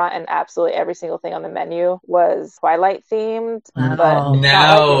restaurant and absolutely every single thing on the menu was Twilight themed.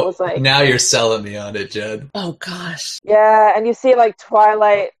 Wow. But now you're selling me on it, Jen. Oh gosh. Yeah, and you see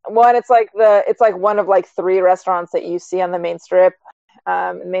Twilight. One, it's like one of 3 restaurants that you see on the main strip.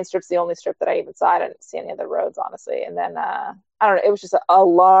 Main Strip's the only strip that I even saw. I didn't see any other roads, honestly. And then I don't know, it was just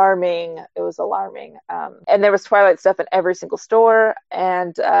alarming. It was alarming. And there was Twilight stuff in every single store,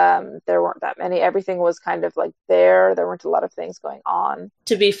 and there weren't that many. Everything was kind of there weren't a lot of things going on.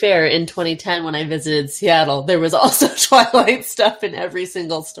 To be fair, in 2010 when I visited Seattle, there was also Twilight stuff in every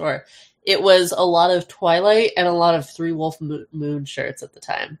single store. It was a lot of Twilight and a lot of Three Wolf Moon shirts at the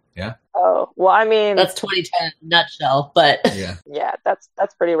time. Yeah. Oh, well, I mean, that's 2010 nutshell, but yeah,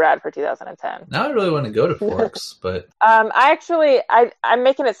 that's pretty rad for 2010. Now I really want to go to Forks, but I'm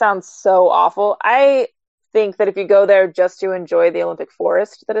making it sound so awful. I think that if you go there just to enjoy the Olympic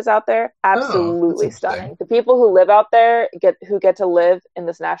forest that is out there, absolutely stunning. The people who live out there who get to live in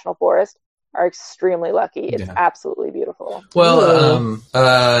this national forest are extremely lucky. It's absolutely beautiful. cool. Well,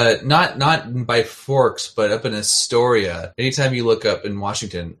 not by Forks, but up in Astoria. Anytime you look up in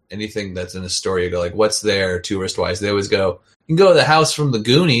Washington, anything that's in Astoria, you go like, what's there tourist-wise? They always go, you can go to the house from the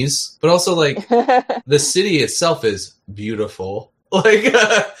Goonies, but also like the city itself is beautiful. Like,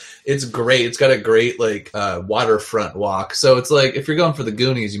 it's great. It's got a great like waterfront walk. So it's like if you're going for the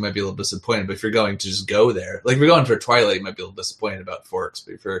Goonies, you might be a little disappointed. But if you're going to just go there, like if you're going for Twilight, you might be a little disappointed about Forks.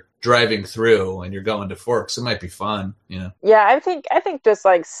 But if you're driving through and you're going to Forks, it might be fun. You know? Yeah, I think just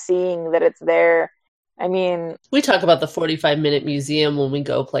like seeing that it's there. I mean, we talk about the 45-minute museum when we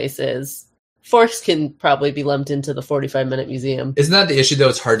go places. Forks can probably be lumped into the 45-minute museum. Isn't that the issue, though?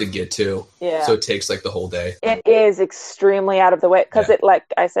 It's hard to get to. Yeah. So it takes, like, the whole day. It is extremely out of the way. Because it, like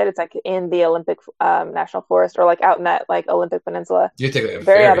I said, it's, like, in the Olympic National Forest or, like, out in that, like, Olympic Peninsula. You take, like, a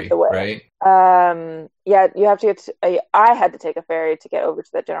very ferry, out of the way. Right? Yeah, you have to get I had to take a ferry to get over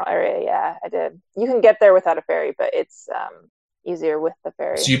to the general area. Yeah, I did. You can get there without a ferry, but it's easier with the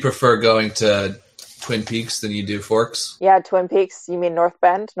ferry. So you prefer going to Twin Peaks than you do Forks? Yeah, Twin Peaks. You mean North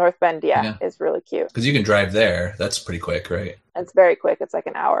Bend? North Bend, yeah. Is really cute. Because you can drive there. That's pretty quick, right? It's very quick. It's like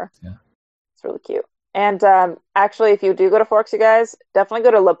an hour. Yeah. It's really cute. And actually, if you do go to Forks, you guys, definitely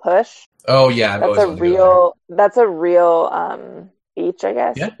go to La Push. Oh, yeah. That's a real beach, I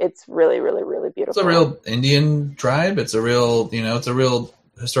guess. Yeah. It's really, really, really beautiful. It's a real Indian tribe. It's a real, it's a real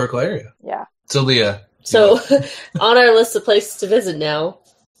historical area. Yeah. So, Leah. So, on our list of places to visit now,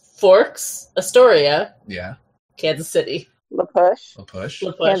 Forks, Astoria, yeah, Kansas City, La Push,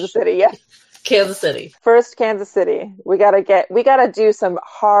 Kansas City, yeah, Kansas City. First, Kansas City. We gotta do some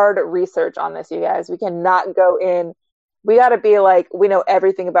hard research on this, you guys. We cannot go in. We gotta be like, we know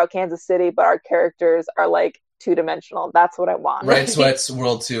everything about Kansas City, but our characters are like two-dimensional. That's what I want. Right, Sweats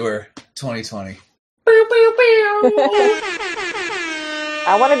World Tour 2020.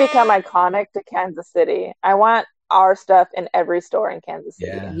 I want to become iconic to Kansas City. I want our stuff in every store in Kansas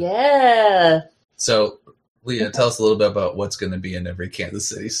City. Yeah. So, Leah, tell us a little bit about what's going to be in every Kansas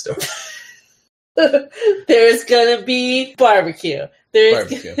City store. There's going to be barbecue. There's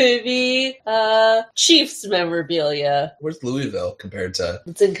going to be Chiefs memorabilia. Where's Louisville compared to...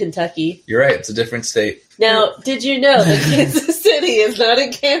 It's in Kentucky. You're right. It's a different state. Now, did you know that Kansas City is not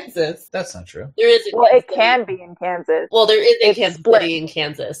in Kansas? That's not true. There is. Well, it can be in Kansas. Well, there is a Kansas City in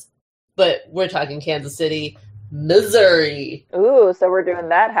Kansas. But we're talking Kansas City, Missouri. Ooh, so we're doing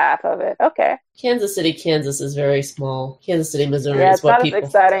that half of it. Okay. Kansas City, Kansas is very small. Kansas City, Missouri is what people... people...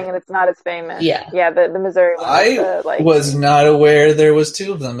 it's not as exciting and it's not as famous. Yeah. Yeah, the Missouri one. I was not aware there was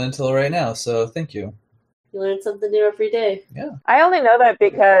two of them until right now, so thank you. You learn something new every day. Yeah. I only know that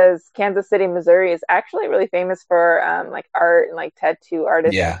because Kansas City, Missouri is actually really famous for like art and like tattoo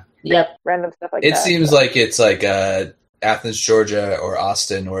artists. Yeah. Yep. Random stuff like that. It seems like it's like Athens, Georgia, or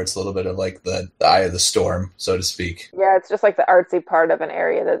Austin, where it's a little bit of like the eye of the storm, so to speak. Yeah, it's just like the artsy part of an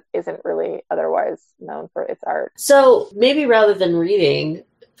area that isn't really otherwise known for its art. So maybe rather than reading,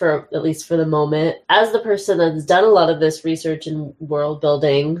 for at least for the moment, as the person that's done a lot of this research and world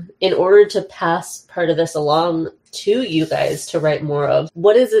building, in order to pass part of this along to you guys to write more of,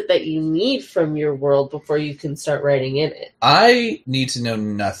 what is it that you need from your world before you can start writing in it? I need to know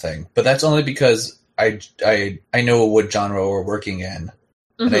nothing, but that's only because I know what genre we're working in,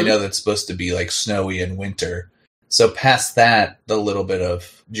 and I know that's supposed to be like snowy and winter. So past that, the little bit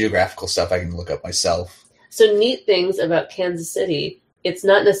of geographical stuff I can look up myself. So neat things about Kansas City, it's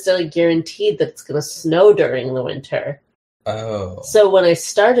not necessarily guaranteed that it's going to snow during the winter. Oh. So when I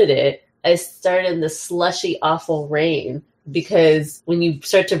started it, I started in the slushy, awful rain, because when you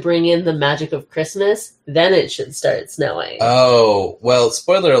start to bring in the magic of Christmas, then it should start snowing. Oh, well,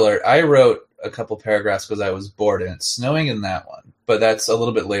 spoiler alert, I wrote a couple paragraphs because I was bored and it's snowing in that one, but that's a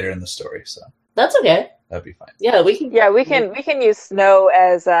little bit later in the story, so that's okay. That'd be fine. Yeah, we can use snow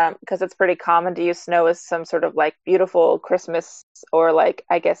as because it's pretty common to use snow as some sort of like beautiful Christmas or like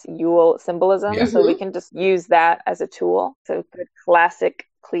I guess Yule symbolism. Yeah. So we can just use that as a tool. So good classic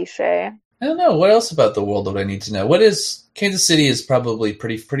cliche. I don't know. What else about the world do I need to know? Kansas City is probably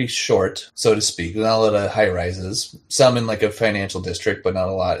pretty short, so to speak. Not a lot of high rises. Some in like a financial district, but not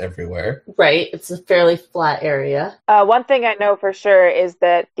a lot everywhere. Right. It's a fairly flat area. One thing I know for sure is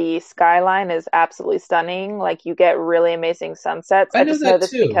that the skyline is absolutely stunning. Like you get really amazing sunsets. I just know this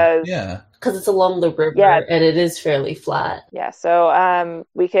too. Because it's along the river and it is fairly flat. Yeah. So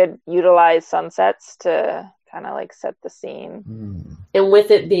we could utilize sunsets to kind of like set the scene. And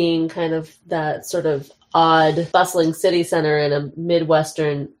with it being kind of that sort of odd bustling city center in a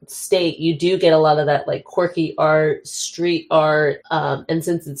Midwestern state, you do get a lot of that like quirky art, street art. And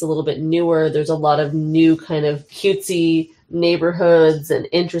since it's a little bit newer, there's a lot of new kind of cutesy neighborhoods and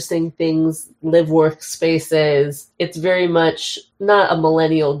interesting things, live work spaces. It's very much not a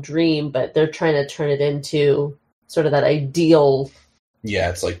millennial dream, but they're trying to turn it into sort of that ideal. Yeah,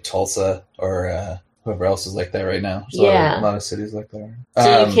 it's like Tulsa or whoever else is like that right now. There's Yeah. a lot of cities like that.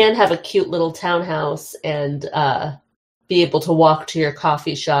 So you can have a cute little townhouse and be able to walk to your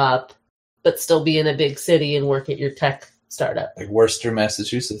coffee shop, but still be in a big city and work at your tech startup. Like Worcester,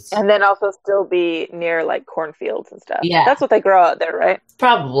 Massachusetts. And then also still be near like cornfields and stuff. Yeah. That's what they grow out there, right?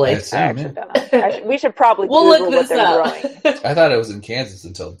 Probably. I I assume, actually yeah. don't know. We should probably We'll Google look what this they're up. growing. I thought it was in Kansas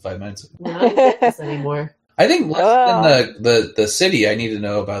until 5 minutes ago. Not in Kansas anymore. I think less than the city, I need to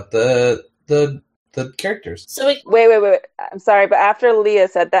know about the characters. So we, Wait. I'm sorry, but after Leah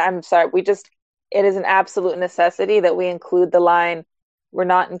said that, I'm sorry. It is an absolute necessity that we include the line, "We're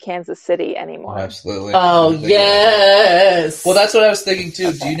not in Kansas City anymore." Absolutely. oh, yes. Well, that's what I was thinking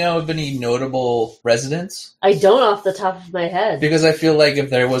too. Do you know of any notable residents? I don't off the top of my head. Because I feel like if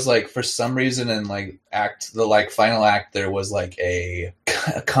there was like for some reason in like final act there was like a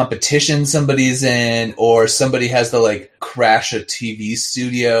competition somebody's in, or somebody has to like crash a TV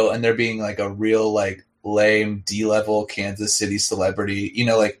studio and they're being like a real like lame D-level Kansas City celebrity, you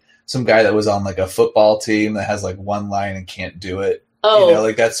know, like some guy that was on like a football team that has like one line and can't do it. Oh, You know,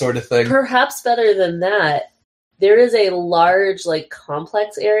 like that sort of thing. perhaps better than that. There is a large, like,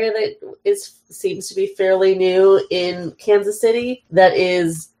 complex area that seems to be fairly new in Kansas City that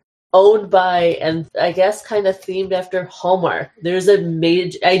is owned by, and I guess kind of themed after Hallmark. There's a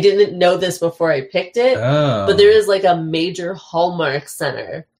major, I didn't know this before I picked it, Oh. but there is like a major Hallmark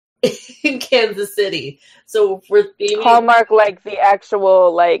center in Kansas City. So if we're theming Hallmark, like the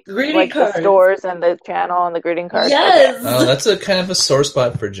actual Greeting like cards. the stores and the channel and the greeting cards. Yes. Oh, that's a kind of a sore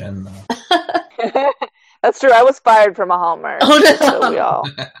spot for Jen, though. Okay. That's true. I was fired from a Hallmark. Oh, no. So we all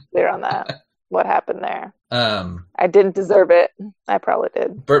clear on that. What happened there? Um, I didn't deserve it. I probably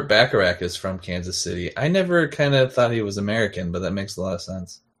did. Burt Bacharach is from Kansas City. I never kind of thought he was American, but that makes a lot of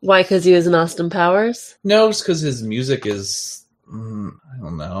sense. Why? Because he was in Austin Powers? No, just because his music is, I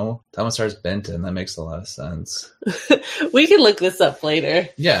don't know, Thomas Hart Benton. That makes a lot of sense. We can look this up later.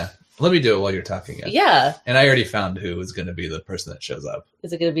 Yeah, let me do it while you're talking. Yeah. And I already found who is going to be the person that shows up.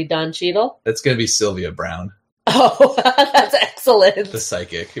 Is it going to be Don Cheadle? It's going to be Sylvia Brown, Oh, that's excellent. the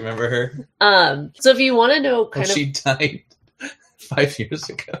psychic. You remember her? So if you want to know kind of, She died 5 years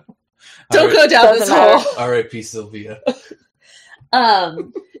ago. don't go down this Doesn't matter. hole. R.I.P. Sylvia.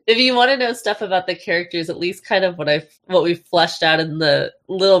 If you want to know stuff about the characters, at least kind of what we've fleshed out in the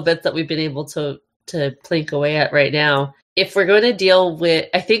little bits that we've been able to plink away at right now. If we're going to deal with,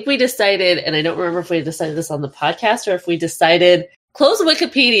 I think we decided, and I don't remember if we decided this on the podcast or if we decided, close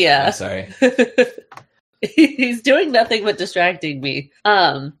Wikipedia. I'm sorry. He's doing nothing but distracting me.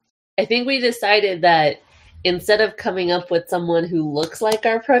 I think we decided that instead of coming up with someone who looks like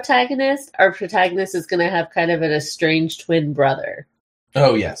our protagonist is going to have kind of an estranged twin brother.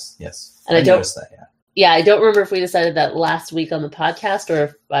 Oh, yes. And I don't- noticed that, yeah. Yeah, I don't remember if we decided that last week on the podcast or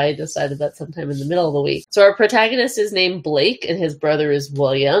if I decided that sometime in the middle of the week. So our protagonist is named Blake and his brother is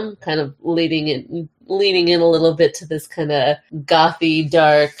William, kind of leaning in a little bit to this kind of gothy,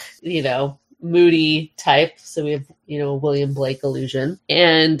 dark, moody type. So we have, a William Blake illusion.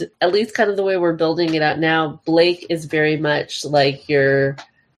 And at least kind of the way we're building it out now, Blake is very much like your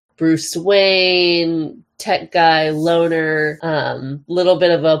Bruce Wayne, tech guy, loner, little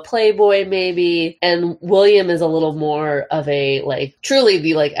bit of a playboy maybe. And William is a little more of a truly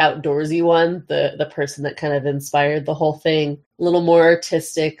the outdoorsy one, the person that kind of inspired the whole thing. A little more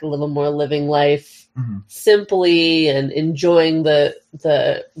artistic, a little more living life simply and enjoying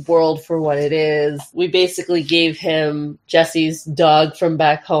the world for what it is. We basically gave him Jesse's dog from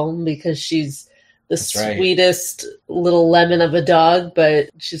back home because she's the sweetest little lemon of a dog, but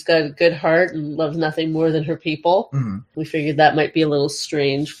she's got a good heart and loves nothing more than her people. Mm-hmm. We figured that might be a little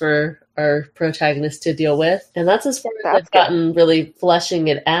strange for our protagonist to deal with. And that's as far as I've gotten really fleshing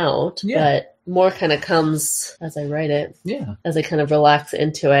it out. Yeah. But more kind of comes as I write it. Yeah. As I kind of relax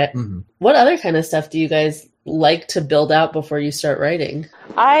into it. Mm-hmm. What other kind of stuff do you guys like to build out before you start writing?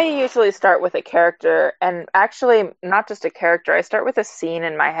 I usually start with a character, and actually not just a character. I start with a scene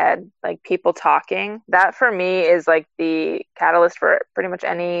in my head, like people talking. That for me is like the catalyst for pretty much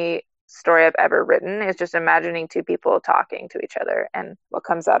any story I've ever written, is just imagining two people talking to each other and what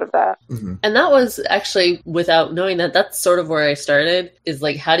comes out of that. Mm-hmm. And that was actually, without knowing that, that's sort of where I started, is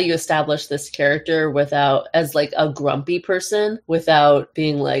like, how do you establish this character without, as like a grumpy person, without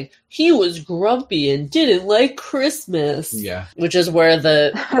being like, he was grumpy and didn't like Christmas. Yeah. Which is where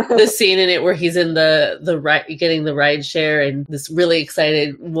the scene in it where he's in the ride, getting the ride share, and this really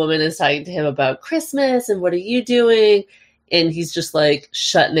excited woman is talking to him about Christmas and what are you doing? and he's just like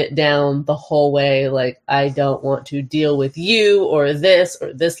shutting it down the whole way. Like, I don't want to deal with you or this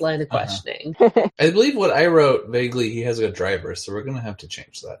line of questioning. I believe what I wrote vaguely, he has a driver, so we're going to have to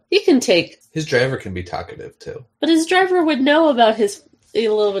change that. He can take... His driver can be talkative, too. But his driver would know about a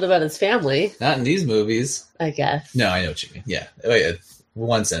little bit about his family. Not in these movies. I guess. No, I know what you mean. Yeah. Wait,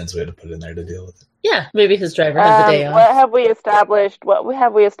 one sentence we had to put in there to deal with it. Yeah, maybe his driver has a day off. What have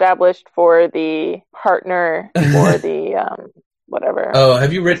we established for the partner for the whatever? Oh,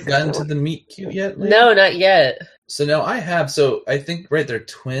 have you gotten to the meet cute yet, Leah? No, not yet. So no, I have. So I think, right, they're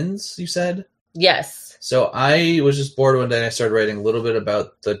twins, you said? Yes. So I was just bored one day and I started writing a little bit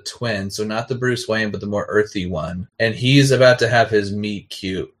about the twin. So not the Bruce Wayne, but the more earthy one. And he's about to have his meet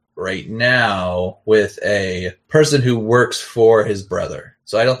cute right now with a person who works for his brother.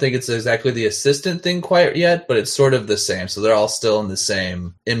 So I don't think it's exactly the assistant thing quite yet, but it's sort of the same. So they're all still in the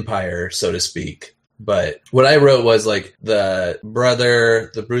same empire, so to speak. But what I wrote was like the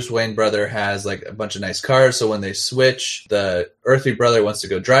Bruce Wayne brother has like a bunch of nice cars. So when they switch, the earthly brother wants to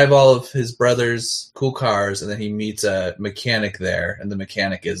go drive all of his brother's cool cars. And then he meets a mechanic there. And the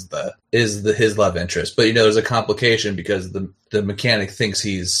mechanic is his love interest. But, there's a complication because the mechanic thinks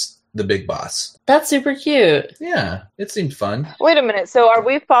he's the big boss. That's super cute. Yeah, it seemed fun. Wait a minute. So are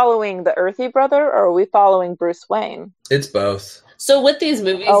we following the earthy brother or are we following Bruce Wayne? It's both. So with these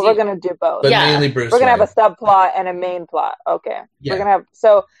movies... Oh, we're going to do both. But mainly Bruce We're going to Wayne. have a subplot and a main plot. Okay. Yeah. We're going to have...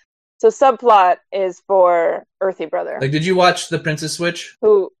 So subplot is for earthy brother. Like, did you watch The Princess Switch?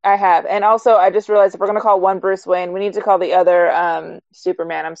 Who I have. And also, I just realized if we're going to call one Bruce Wayne, we need to call the other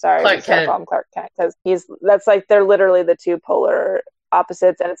Superman. I'm sorry. Clark Kent. Call him Clark Kent. Because they're literally the two polar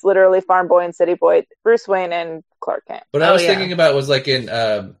opposites, and it's literally farm boy and city boy, Bruce Wayne and Clark Kent. What I was thinking about was like in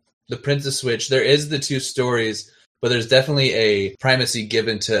The Princess Switch, there is the two stories, but there's definitely a primacy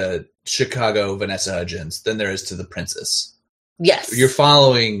given to Chicago Vanessa Hudgens than there is to the princess. Yes. You're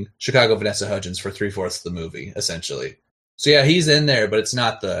following Chicago Vanessa Hudgens for 3/4 of the movie, essentially. So yeah, he's in there, but it's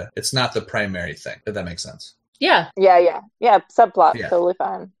not the primary thing, if that makes sense. Yeah. Yeah. Subplot. Yeah. Totally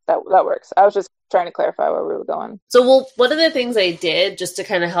fine. That works. I was just trying to clarify where we were going. So, one of the things I did just to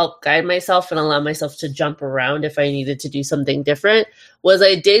kind of help guide myself and allow myself to jump around if I needed to do something different was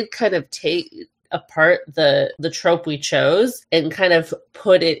I did kind of take apart the trope we chose and kind of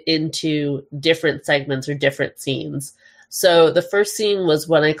put it into different segments or different scenes. So the first scene was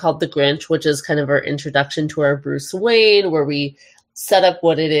one I called The Grinch, which is kind of our introduction to our Bruce Wayne, where we set up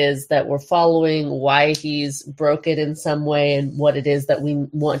what it is that we're following, why he's broken in some way, and what it is that we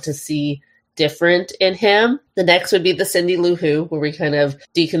want to see different in him. The next would be the Cindy Lou Who, where we kind of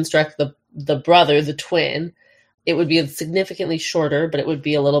deconstruct the brother, the twin. It would be significantly shorter, but it would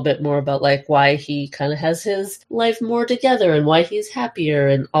be a little bit more about like why he kind of has his life more together and why he's happier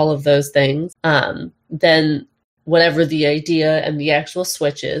and all of those things. Then whatever the idea and the actual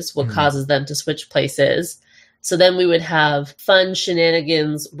switch is, what causes them to switch places. So then we would have fun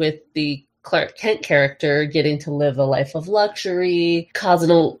shenanigans with the Clark Kent character getting to live a life of luxury,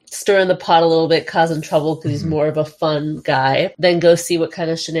 stirring the pot a little bit, causing trouble because he's more of a fun guy. Then go see what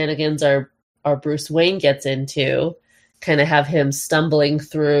kind of shenanigans our Bruce Wayne gets into, kind of have him stumbling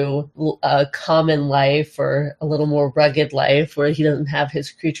through a common life or a little more rugged life where he doesn't have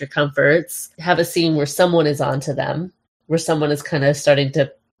his creature comforts. Have a scene where someone is onto them, where someone is kind of starting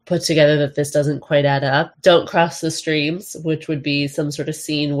to put together that this doesn't quite add up. Don't cross the streams, which would be some sort of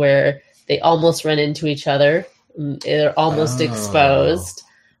scene where they almost run into each other. They're almost exposed,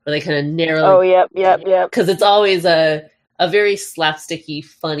 where they kind of narrowly... Oh, yep. Because it's always a very slapsticky,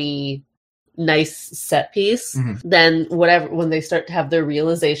 funny, nice set piece. Then when they start to have their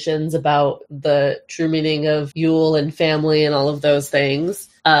realizations about the true meaning of Yule and family and all of those things,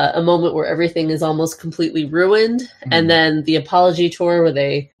 a moment where everything is almost completely ruined, and then the apology tour where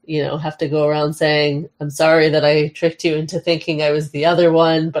they have to go around saying, I'm sorry that I tricked you into thinking I was the other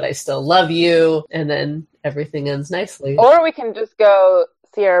one, but I still love you, and then everything ends nicely. Or we can just go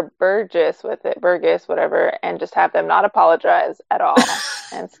Sierra Burgess with it, Burgess, whatever, and just have them not apologize at all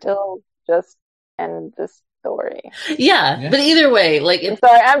and still just end the story. Yeah, but either way, like, I'm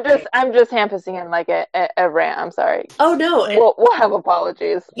sorry, I'm just hamping in like a rant. I'm sorry. Oh no, we'll have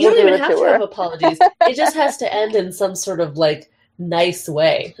apologies. You don't even have to have apologies. It just has to end in some sort of like nice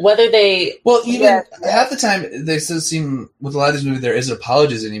way. Whether they half the time they still seem with a lot of these movies there isn't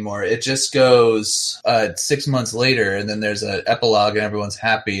apologies anymore. It just goes 6 months later, and then there's an epilogue, and everyone's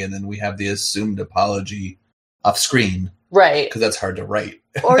happy, and then we have the assumed apology off screen. Right. Because that's hard to write.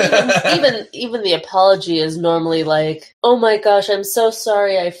 Or even the apology is normally like, oh my gosh, I'm so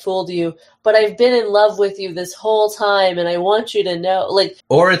sorry I fooled you, but I've been in love with you this whole time and I want you to know. Like,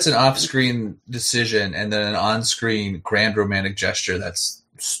 or it's an off-screen decision and then an on-screen grand romantic gesture that's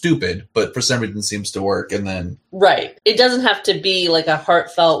stupid, but for some reason seems to work. And then right. It doesn't have to be like a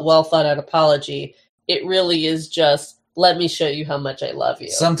heartfelt, well-thought-out apology. It really is just, let me show you how much I love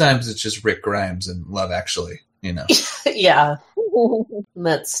you. Sometimes it's just Rick Grimes and Love Actually, you know. Yeah.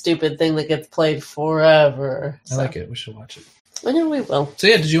 That stupid thing that gets played forever. I like it. We should watch it. I know we will. So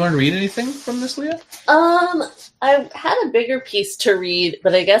yeah, did you want to read anything from this, Leah? I had a bigger piece to read,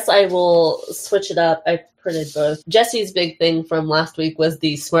 but I guess I will switch it up. I printed both. Jesse's big thing from last week was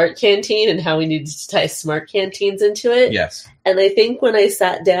the smart canteen and how we needed to tie smart canteens into it. Yes. And I think when I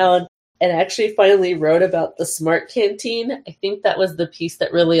sat down and actually finally wrote about the smart canteen, I think that was the piece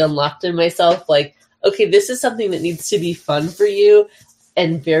that really unlocked in myself, like, okay, this is something that needs to be fun for you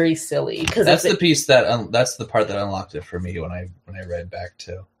and very silly. That's the piece that's the part that unlocked it for me when I read back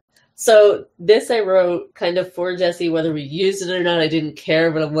too. So this I wrote kind of for Jesse, whether we used it or not, I didn't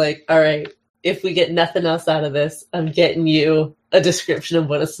care, but I'm like, all right, if we get nothing else out of this, I'm getting you a description of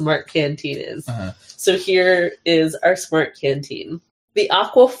what a smart canteen is. Uh-huh. So here is our smart canteen. The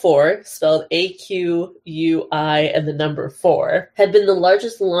Aqua 4, spelled A-Q-U-I and the number 4, had been the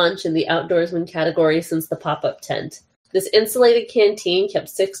largest launch in the outdoorsman category since the pop-up tent. This insulated canteen kept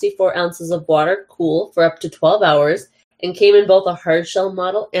 64 ounces of water cool for up to 12 hours and came in both a hard shell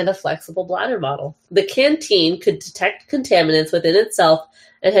model and a flexible bladder model. The canteen could detect contaminants within itself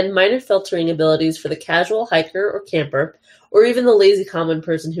and had minor filtering abilities for the casual hiker or camper, or even the lazy common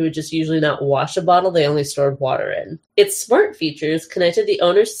person who would just usually not wash a bottle they only stored water in. Its smart features connected the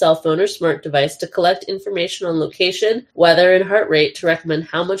owner's cell phone or smart device to collect information on location, weather, and heart rate to recommend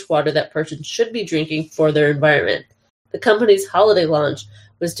how much water that person should be drinking for their environment. The company's holiday launch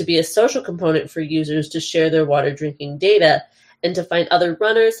was to be a social component for users to share their water drinking data and to find other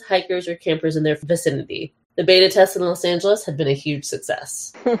runners, hikers, or campers in their vicinity. The beta test in Los Angeles had been a huge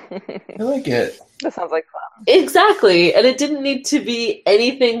success. I like it. That sounds like fun. Exactly. And it didn't need to be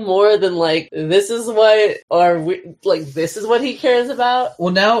anything more than like, this is what he cares about.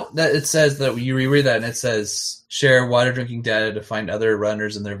 Well, now that it says that you reread that and it says share water drinking data to find other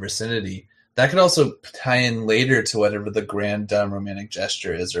runners in their vicinity, that could also tie in later to whatever the grand dumb romantic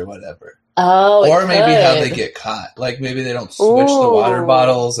gesture is or whatever. Oh, or maybe how they get caught. Like maybe they don't switch the water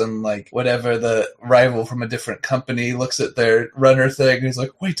bottles and like whatever the rival from a different company looks at their runner thing and he's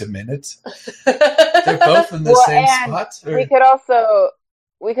like, wait a minute. They're both in the same spot? Or? We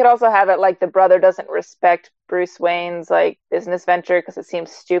could also have it like the brother doesn't respect Bruce Wayne's like business venture because it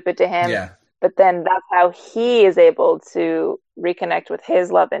seems stupid to him. Yeah. But then that's how he is able to reconnect with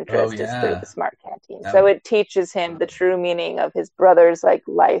his love interest is through the smart canteen. So it teaches him the true meaning of his brother's like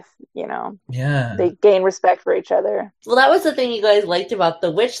life, you know. Yeah. They gain respect for each other. Well, that was the thing you guys liked about the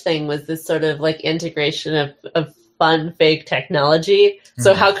witch thing was this sort of like integration of fun fake technology.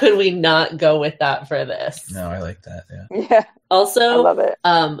 So how could we not go with that for this? No, I like that, yeah. Yeah. Also, I love it.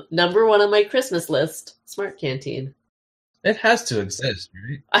 Number one on my Christmas list, smart canteen. It has to exist,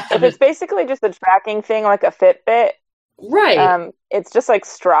 right? If it's basically just a tracking thing like a Fitbit, right? It's just like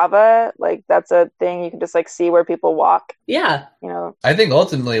Strava, like that's a thing you can just like see where people walk. Yeah, you know. I think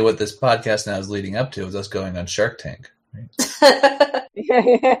ultimately what this podcast now is leading up to is us going on Shark Tank. Right?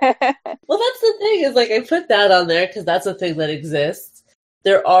 Well, that's the thing is like I put that on there because that's a thing that exists.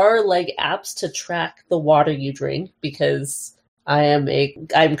 There are like apps to track the water you drink because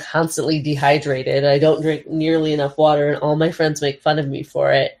I'm constantly dehydrated. I don't drink nearly enough water, and all my friends make fun of me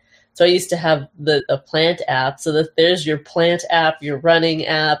for it. So I used to have a plant app. So that there's your plant app, your running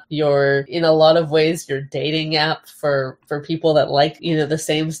app, your, in a lot of ways, your dating app for people that like, you know, the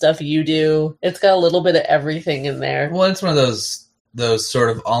same stuff you do. It's got a little bit of everything in there. Well, it's one of those sort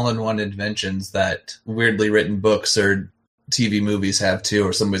of all-in-one inventions that weirdly written books or TV movies have too,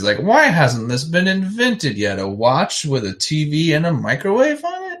 or somebody's like, why hasn't this been invented yet? A watch with a TV and a microwave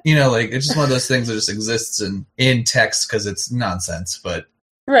on it? You know, like, it's just one of those things that just exists in text because it's nonsense, but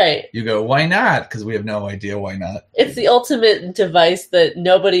right. You go, why not? Because we have no idea why not. It's the ultimate device that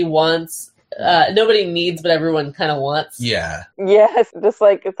nobody wants, nobody needs, but everyone kind of wants. Yeah. Yes, just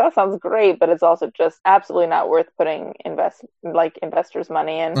like, that sounds great, but it's also just absolutely not worth putting investors'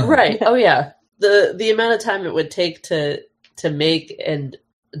 money in. Right. Oh, yeah. The amount of time it would take to make and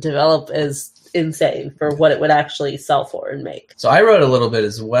develop is insane for what it would actually sell for and make. So I wrote a little bit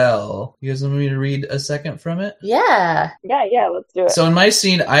as well. You guys want me to read a second from it? Yeah. Yeah, let's do it. So in my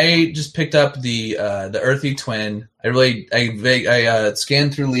scene, I just picked up the earthy twin. I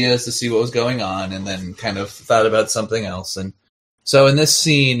scanned through Leah's to see what was going on, and then kind of thought about something else. And so in this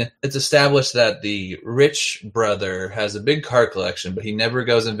scene, it's established that the rich brother has a big car collection, but he never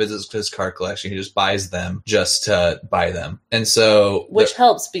goes and visits his car collection. He just buys them just to buy them. And so... Which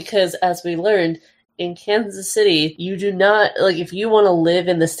helps because, as we learned, in Kansas City, you do not... Like, if you want to live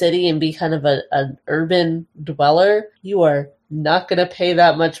in the city and be kind of an urban dweller, you are not going to pay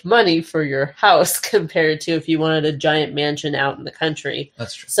that much money for your house compared to if you wanted a giant mansion out in the country.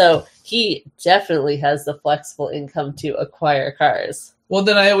 That's true. So he definitely has the flexible income to acquire cars. Well,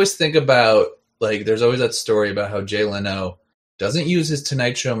 then I always think about, like, there's always that story about how Jay Leno doesn't use his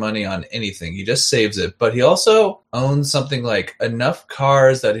Tonight Show money on anything. He just saves it. But he also owns something like enough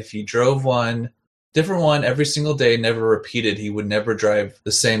cars that if he drove different one every single day, never repeated, he would never drive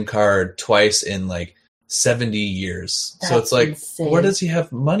the same car twice in, like, 70 years. That's so it's like, insane. Where does he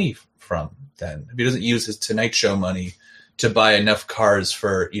have money from then? If he doesn't use his Tonight Show money to buy enough cars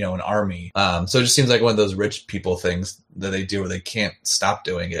for, an army. So it just seems like one of those rich people things that they do where they can't stop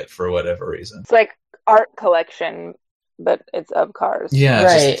doing it for whatever reason. It's like art collection, but it's of cars. Yeah,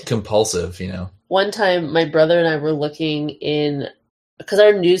 Right. it's just compulsive, One time, my brother and I were looking because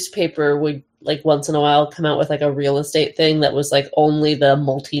our newspaper would, like, once in a while come out with, like, a real estate thing that was, like, only the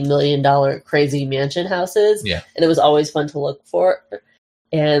multi-million-dollar crazy mansion houses. Yeah. And it was always fun to look for.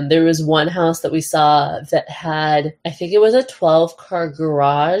 And there was one house that we saw that had, I think it was a 12-car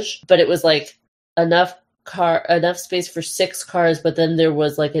garage, but it was, like, enough space for 6 cars, but then there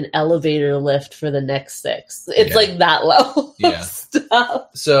was, like, an elevator lift for the next 6. It's like that level of stuff.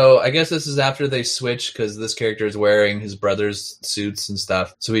 So I guess this is after they switch because this character is wearing his brother's suits and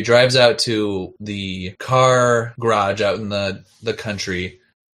stuff. So he drives out to the car garage out in the country,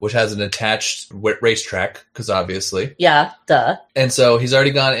 which has an attached racetrack, because obviously. Yeah, duh. And so he's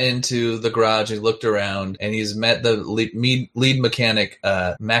already gone into the garage, he looked around, and he's met the lead mechanic,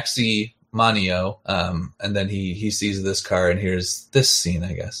 Maxi Manio, and then he sees this car, and here's this scene,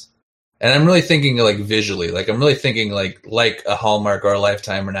 I guess. And I'm really thinking, like, visually, like, I'm really thinking like a Hallmark or a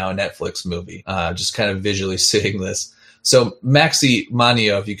Lifetime or now a Netflix movie, just kind of visually seeing this. So Maxi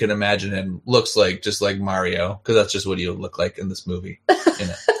Manio, if you can imagine him, looks like just like Mario, because that's just what he would look like in this movie.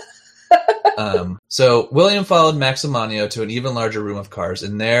 So William followed Maxi Manio to an even larger room of cars,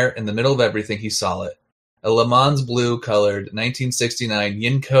 and there, in the middle of everything, he saw it. A Le Mans blue-colored 1969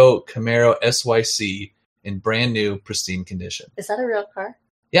 Yinko Camaro SYC in brand new, pristine condition. Is that a real car?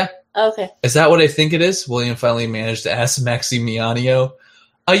 Yeah. Oh, okay. Is that what I think it is? William finally managed to ask Maxi Manio.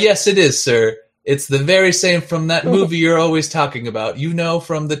 Yes, it is, sir. It's the very same from that movie you're always talking about.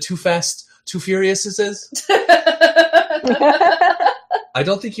 From the Too Fast, Too Furious, it is? I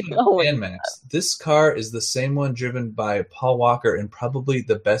don't think you understand, Max. This car is the same one driven by Paul Walker in probably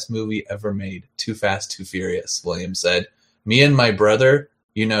the best movie ever made, Too Fast, Too Furious, William said. Me and my brother,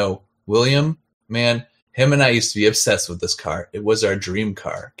 William, man, him and I used to be obsessed with this car. It was our dream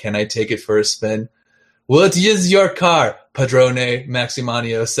car. Can I take it for a spin? Well, it is your car, Padrone, Maxi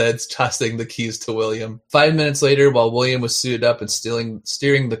Manio said, tossing the keys to William. 5 minutes later, while William was suited up and steering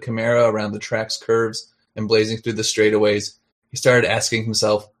the Camaro around the track's curves and blazing through the straightaways, he started asking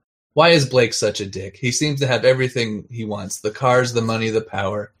himself, why is Blake such a dick? He seems to have everything he wants, the cars, the money, the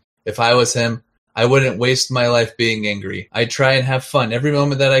power. If I was him, I wouldn't waste my life being angry. I'd try and have fun every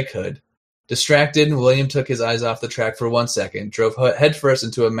moment that I could. Distracted, William took his eyes off the track for 1 second, drove headfirst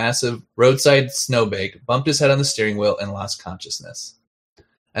into a massive roadside snowbank, bumped his head on the steering wheel, and lost consciousness.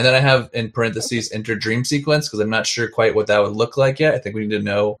 And then I have, in parentheses, enter dream sequence, because I'm not sure quite what that would look like yet. I think we need to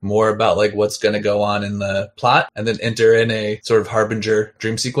know more about, like, what's going to go on in the plot, and then enter in a sort of harbinger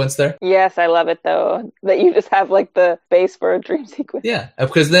dream sequence there. Yes, I love it, though, that you just have, like, the base for a dream sequence. Yeah,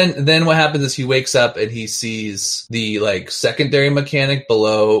 because then what happens is he wakes up and he sees the, like, secondary mechanic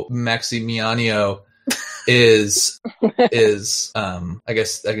below Maxi Manio is I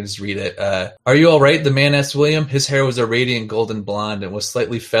guess I can just read it. Are you all right? The man asked William. His hair was a radiant golden blonde and was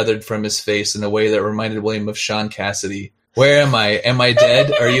slightly feathered from his face in a way that reminded William of Sean Cassidy. Where am I? Am I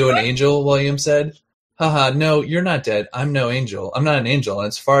dead? Are you an angel? William said. Haha, no, you're not dead. I'm no angel. I'm not an angel, and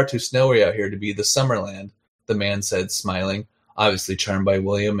it's far too snowy out here to be the Summerland, the man said, smiling, obviously charmed by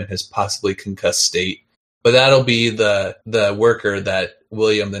William and his possibly concussed state. But that'll be the worker that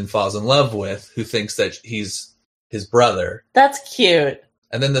William then falls in love with, who thinks that he's his brother. That's cute.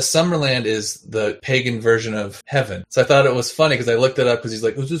 And then the Summerland is the pagan version of heaven. So I thought it was funny because I looked it up because he's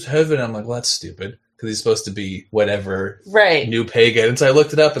like, "Is this heaven?" I'm like, well, that's stupid. because he's supposed to be whatever Right. new pagan. And so I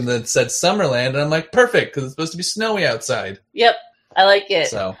looked it up and then it said Summerland, and I'm like, perfect, because it's supposed to be snowy outside. Yep. I like it.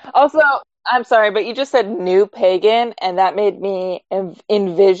 So Also, I'm sorry, but you just said new pagan, and that made me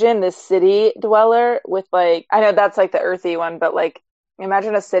envision this city dweller with, like, I know that's like the earthy one, but like,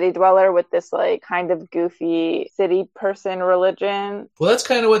 imagine a city dweller with this like kind of goofy city person religion. well, that's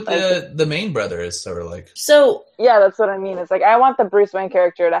kind of what the main brother is sort of like. So, Yeah, that's what I mean. It's like I want the Bruce Wayne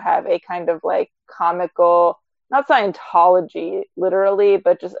character to have a kind of like comical, not Scientology literally,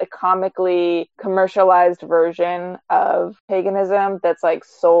 but just a comically commercialized version of paganism that's like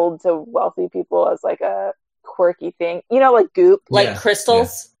sold to wealthy people as like a quirky thing. You know, like Goop. like Yeah,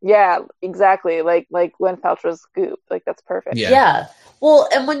 crystals? Yeah, exactly. Like Gwyneth Paltrow's Goop. Like that's perfect. Yeah. Well,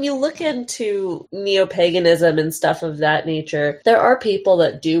 and when you look into neo-paganism and stuff of that nature, there are people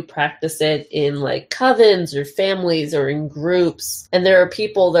that do practice it in like covens or families or in groups. And there are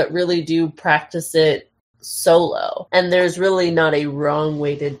people that really do practice it solo. And there's really not a wrong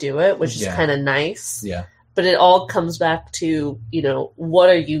way to do it, which is Yeah. kind of nice. Yeah. But it all comes back to, you know, what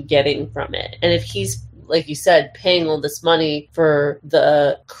are you getting from it? And if he's, like you said, paying all this money for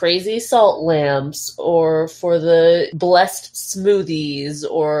the crazy salt lamps or for the blessed smoothies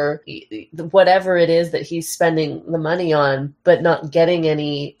or whatever it is that he's spending the money on, but not getting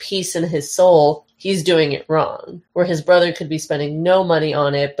any peace in his soul, he's doing it wrong. Where his brother could be spending no money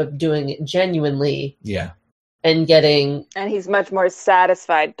on it, but doing it genuinely Yeah. and getting... And he's much more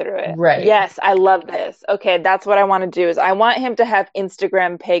satisfied through it. Right. Yes, I love this. Okay, that's what I want to do is I want him to have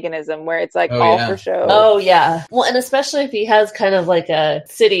Instagram paganism where it's like Oh, all yeah. for show. Oh, yeah. Well, and especially if he has kind of like a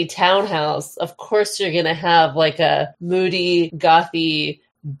city townhouse, of course you're going to have like a moody, gothy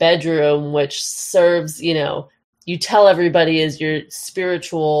bedroom, which serves, you know, you tell everybody is your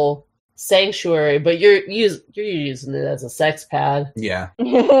spiritual sanctuary, but you're using it as a sex pad. Yeah.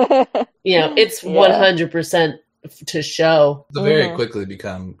 You know, it's Yeah. 100% to show. They'll very Mhm. quickly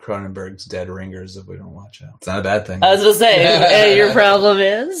become Cronenberg's dead ringers if we don't watch out. It's not a bad thing. I was going to say, hey, your problem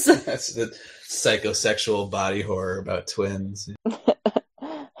is... That's the psychosexual body horror about twins.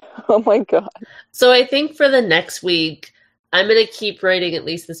 Oh my god. So I think for the next week, I'm going to keep writing at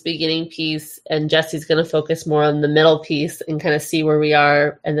least this beginning piece, and Jesse's going to focus more on the middle piece and kind of see where we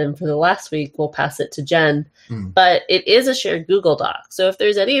are. And then for the last week, we'll pass it to Jen. But it is a shared Google Doc. So if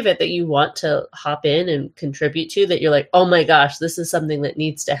there's any of it that you want to hop in and contribute to that you're like, oh my gosh, this is something that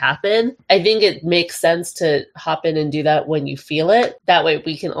needs to happen, I think it makes sense to hop in and do that when you feel it. That way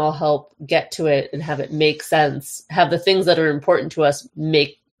we can all help get to it and have it make sense, have the things that are important to us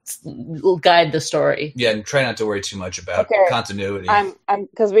guide the story. Yeah, and try not to worry too much about Okay. continuity. I'm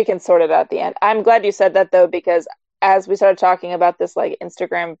because we can sort it out at the end. I'm glad you said that though, because as we started talking about this like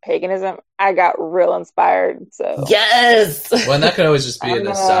Instagram paganism, I got real inspired. So Yes. Well, and that could always just be I'm an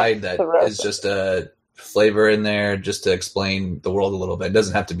gonna aside that throw is just a flavor in there just to explain the world a little bit. It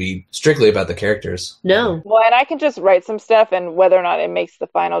doesn't have to be strictly about the characters. No. well, and I can just write some stuff, and whether or not it makes the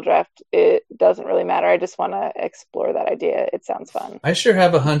final draft, it doesn't really matter. I just want to explore that idea. It sounds fun. I sure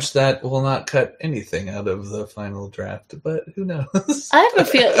have a hunch that will not cut anything out of the final draft, but who knows? I have a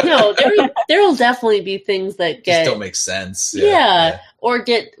feel. No, there will definitely be things that just get don't make sense. Yeah. Or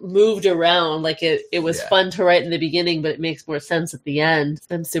get moved around. Like it was Yeah. fun to write in the beginning, but it makes more sense at the end.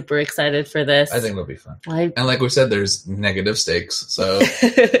 I'm super excited for this. I think it'll be fun. I And like we said, there's negative stakes. So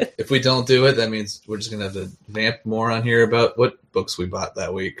if we don't do it, that means we're just going to have to vamp more on here about what books we bought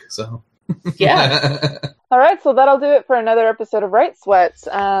that week. So yeah. All right, so that'll do it for another episode of Right Sweats.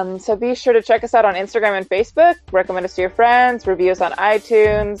 So be sure to check us out on Instagram and Facebook. Recommend us to your friends. Review us on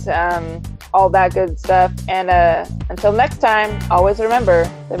iTunes. All that good stuff. And until next time, always remember,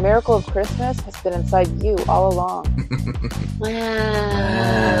 the miracle of Christmas has been inside you all along. Wow.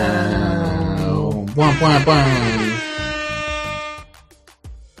 Wow. Bwah, bwah, bwah.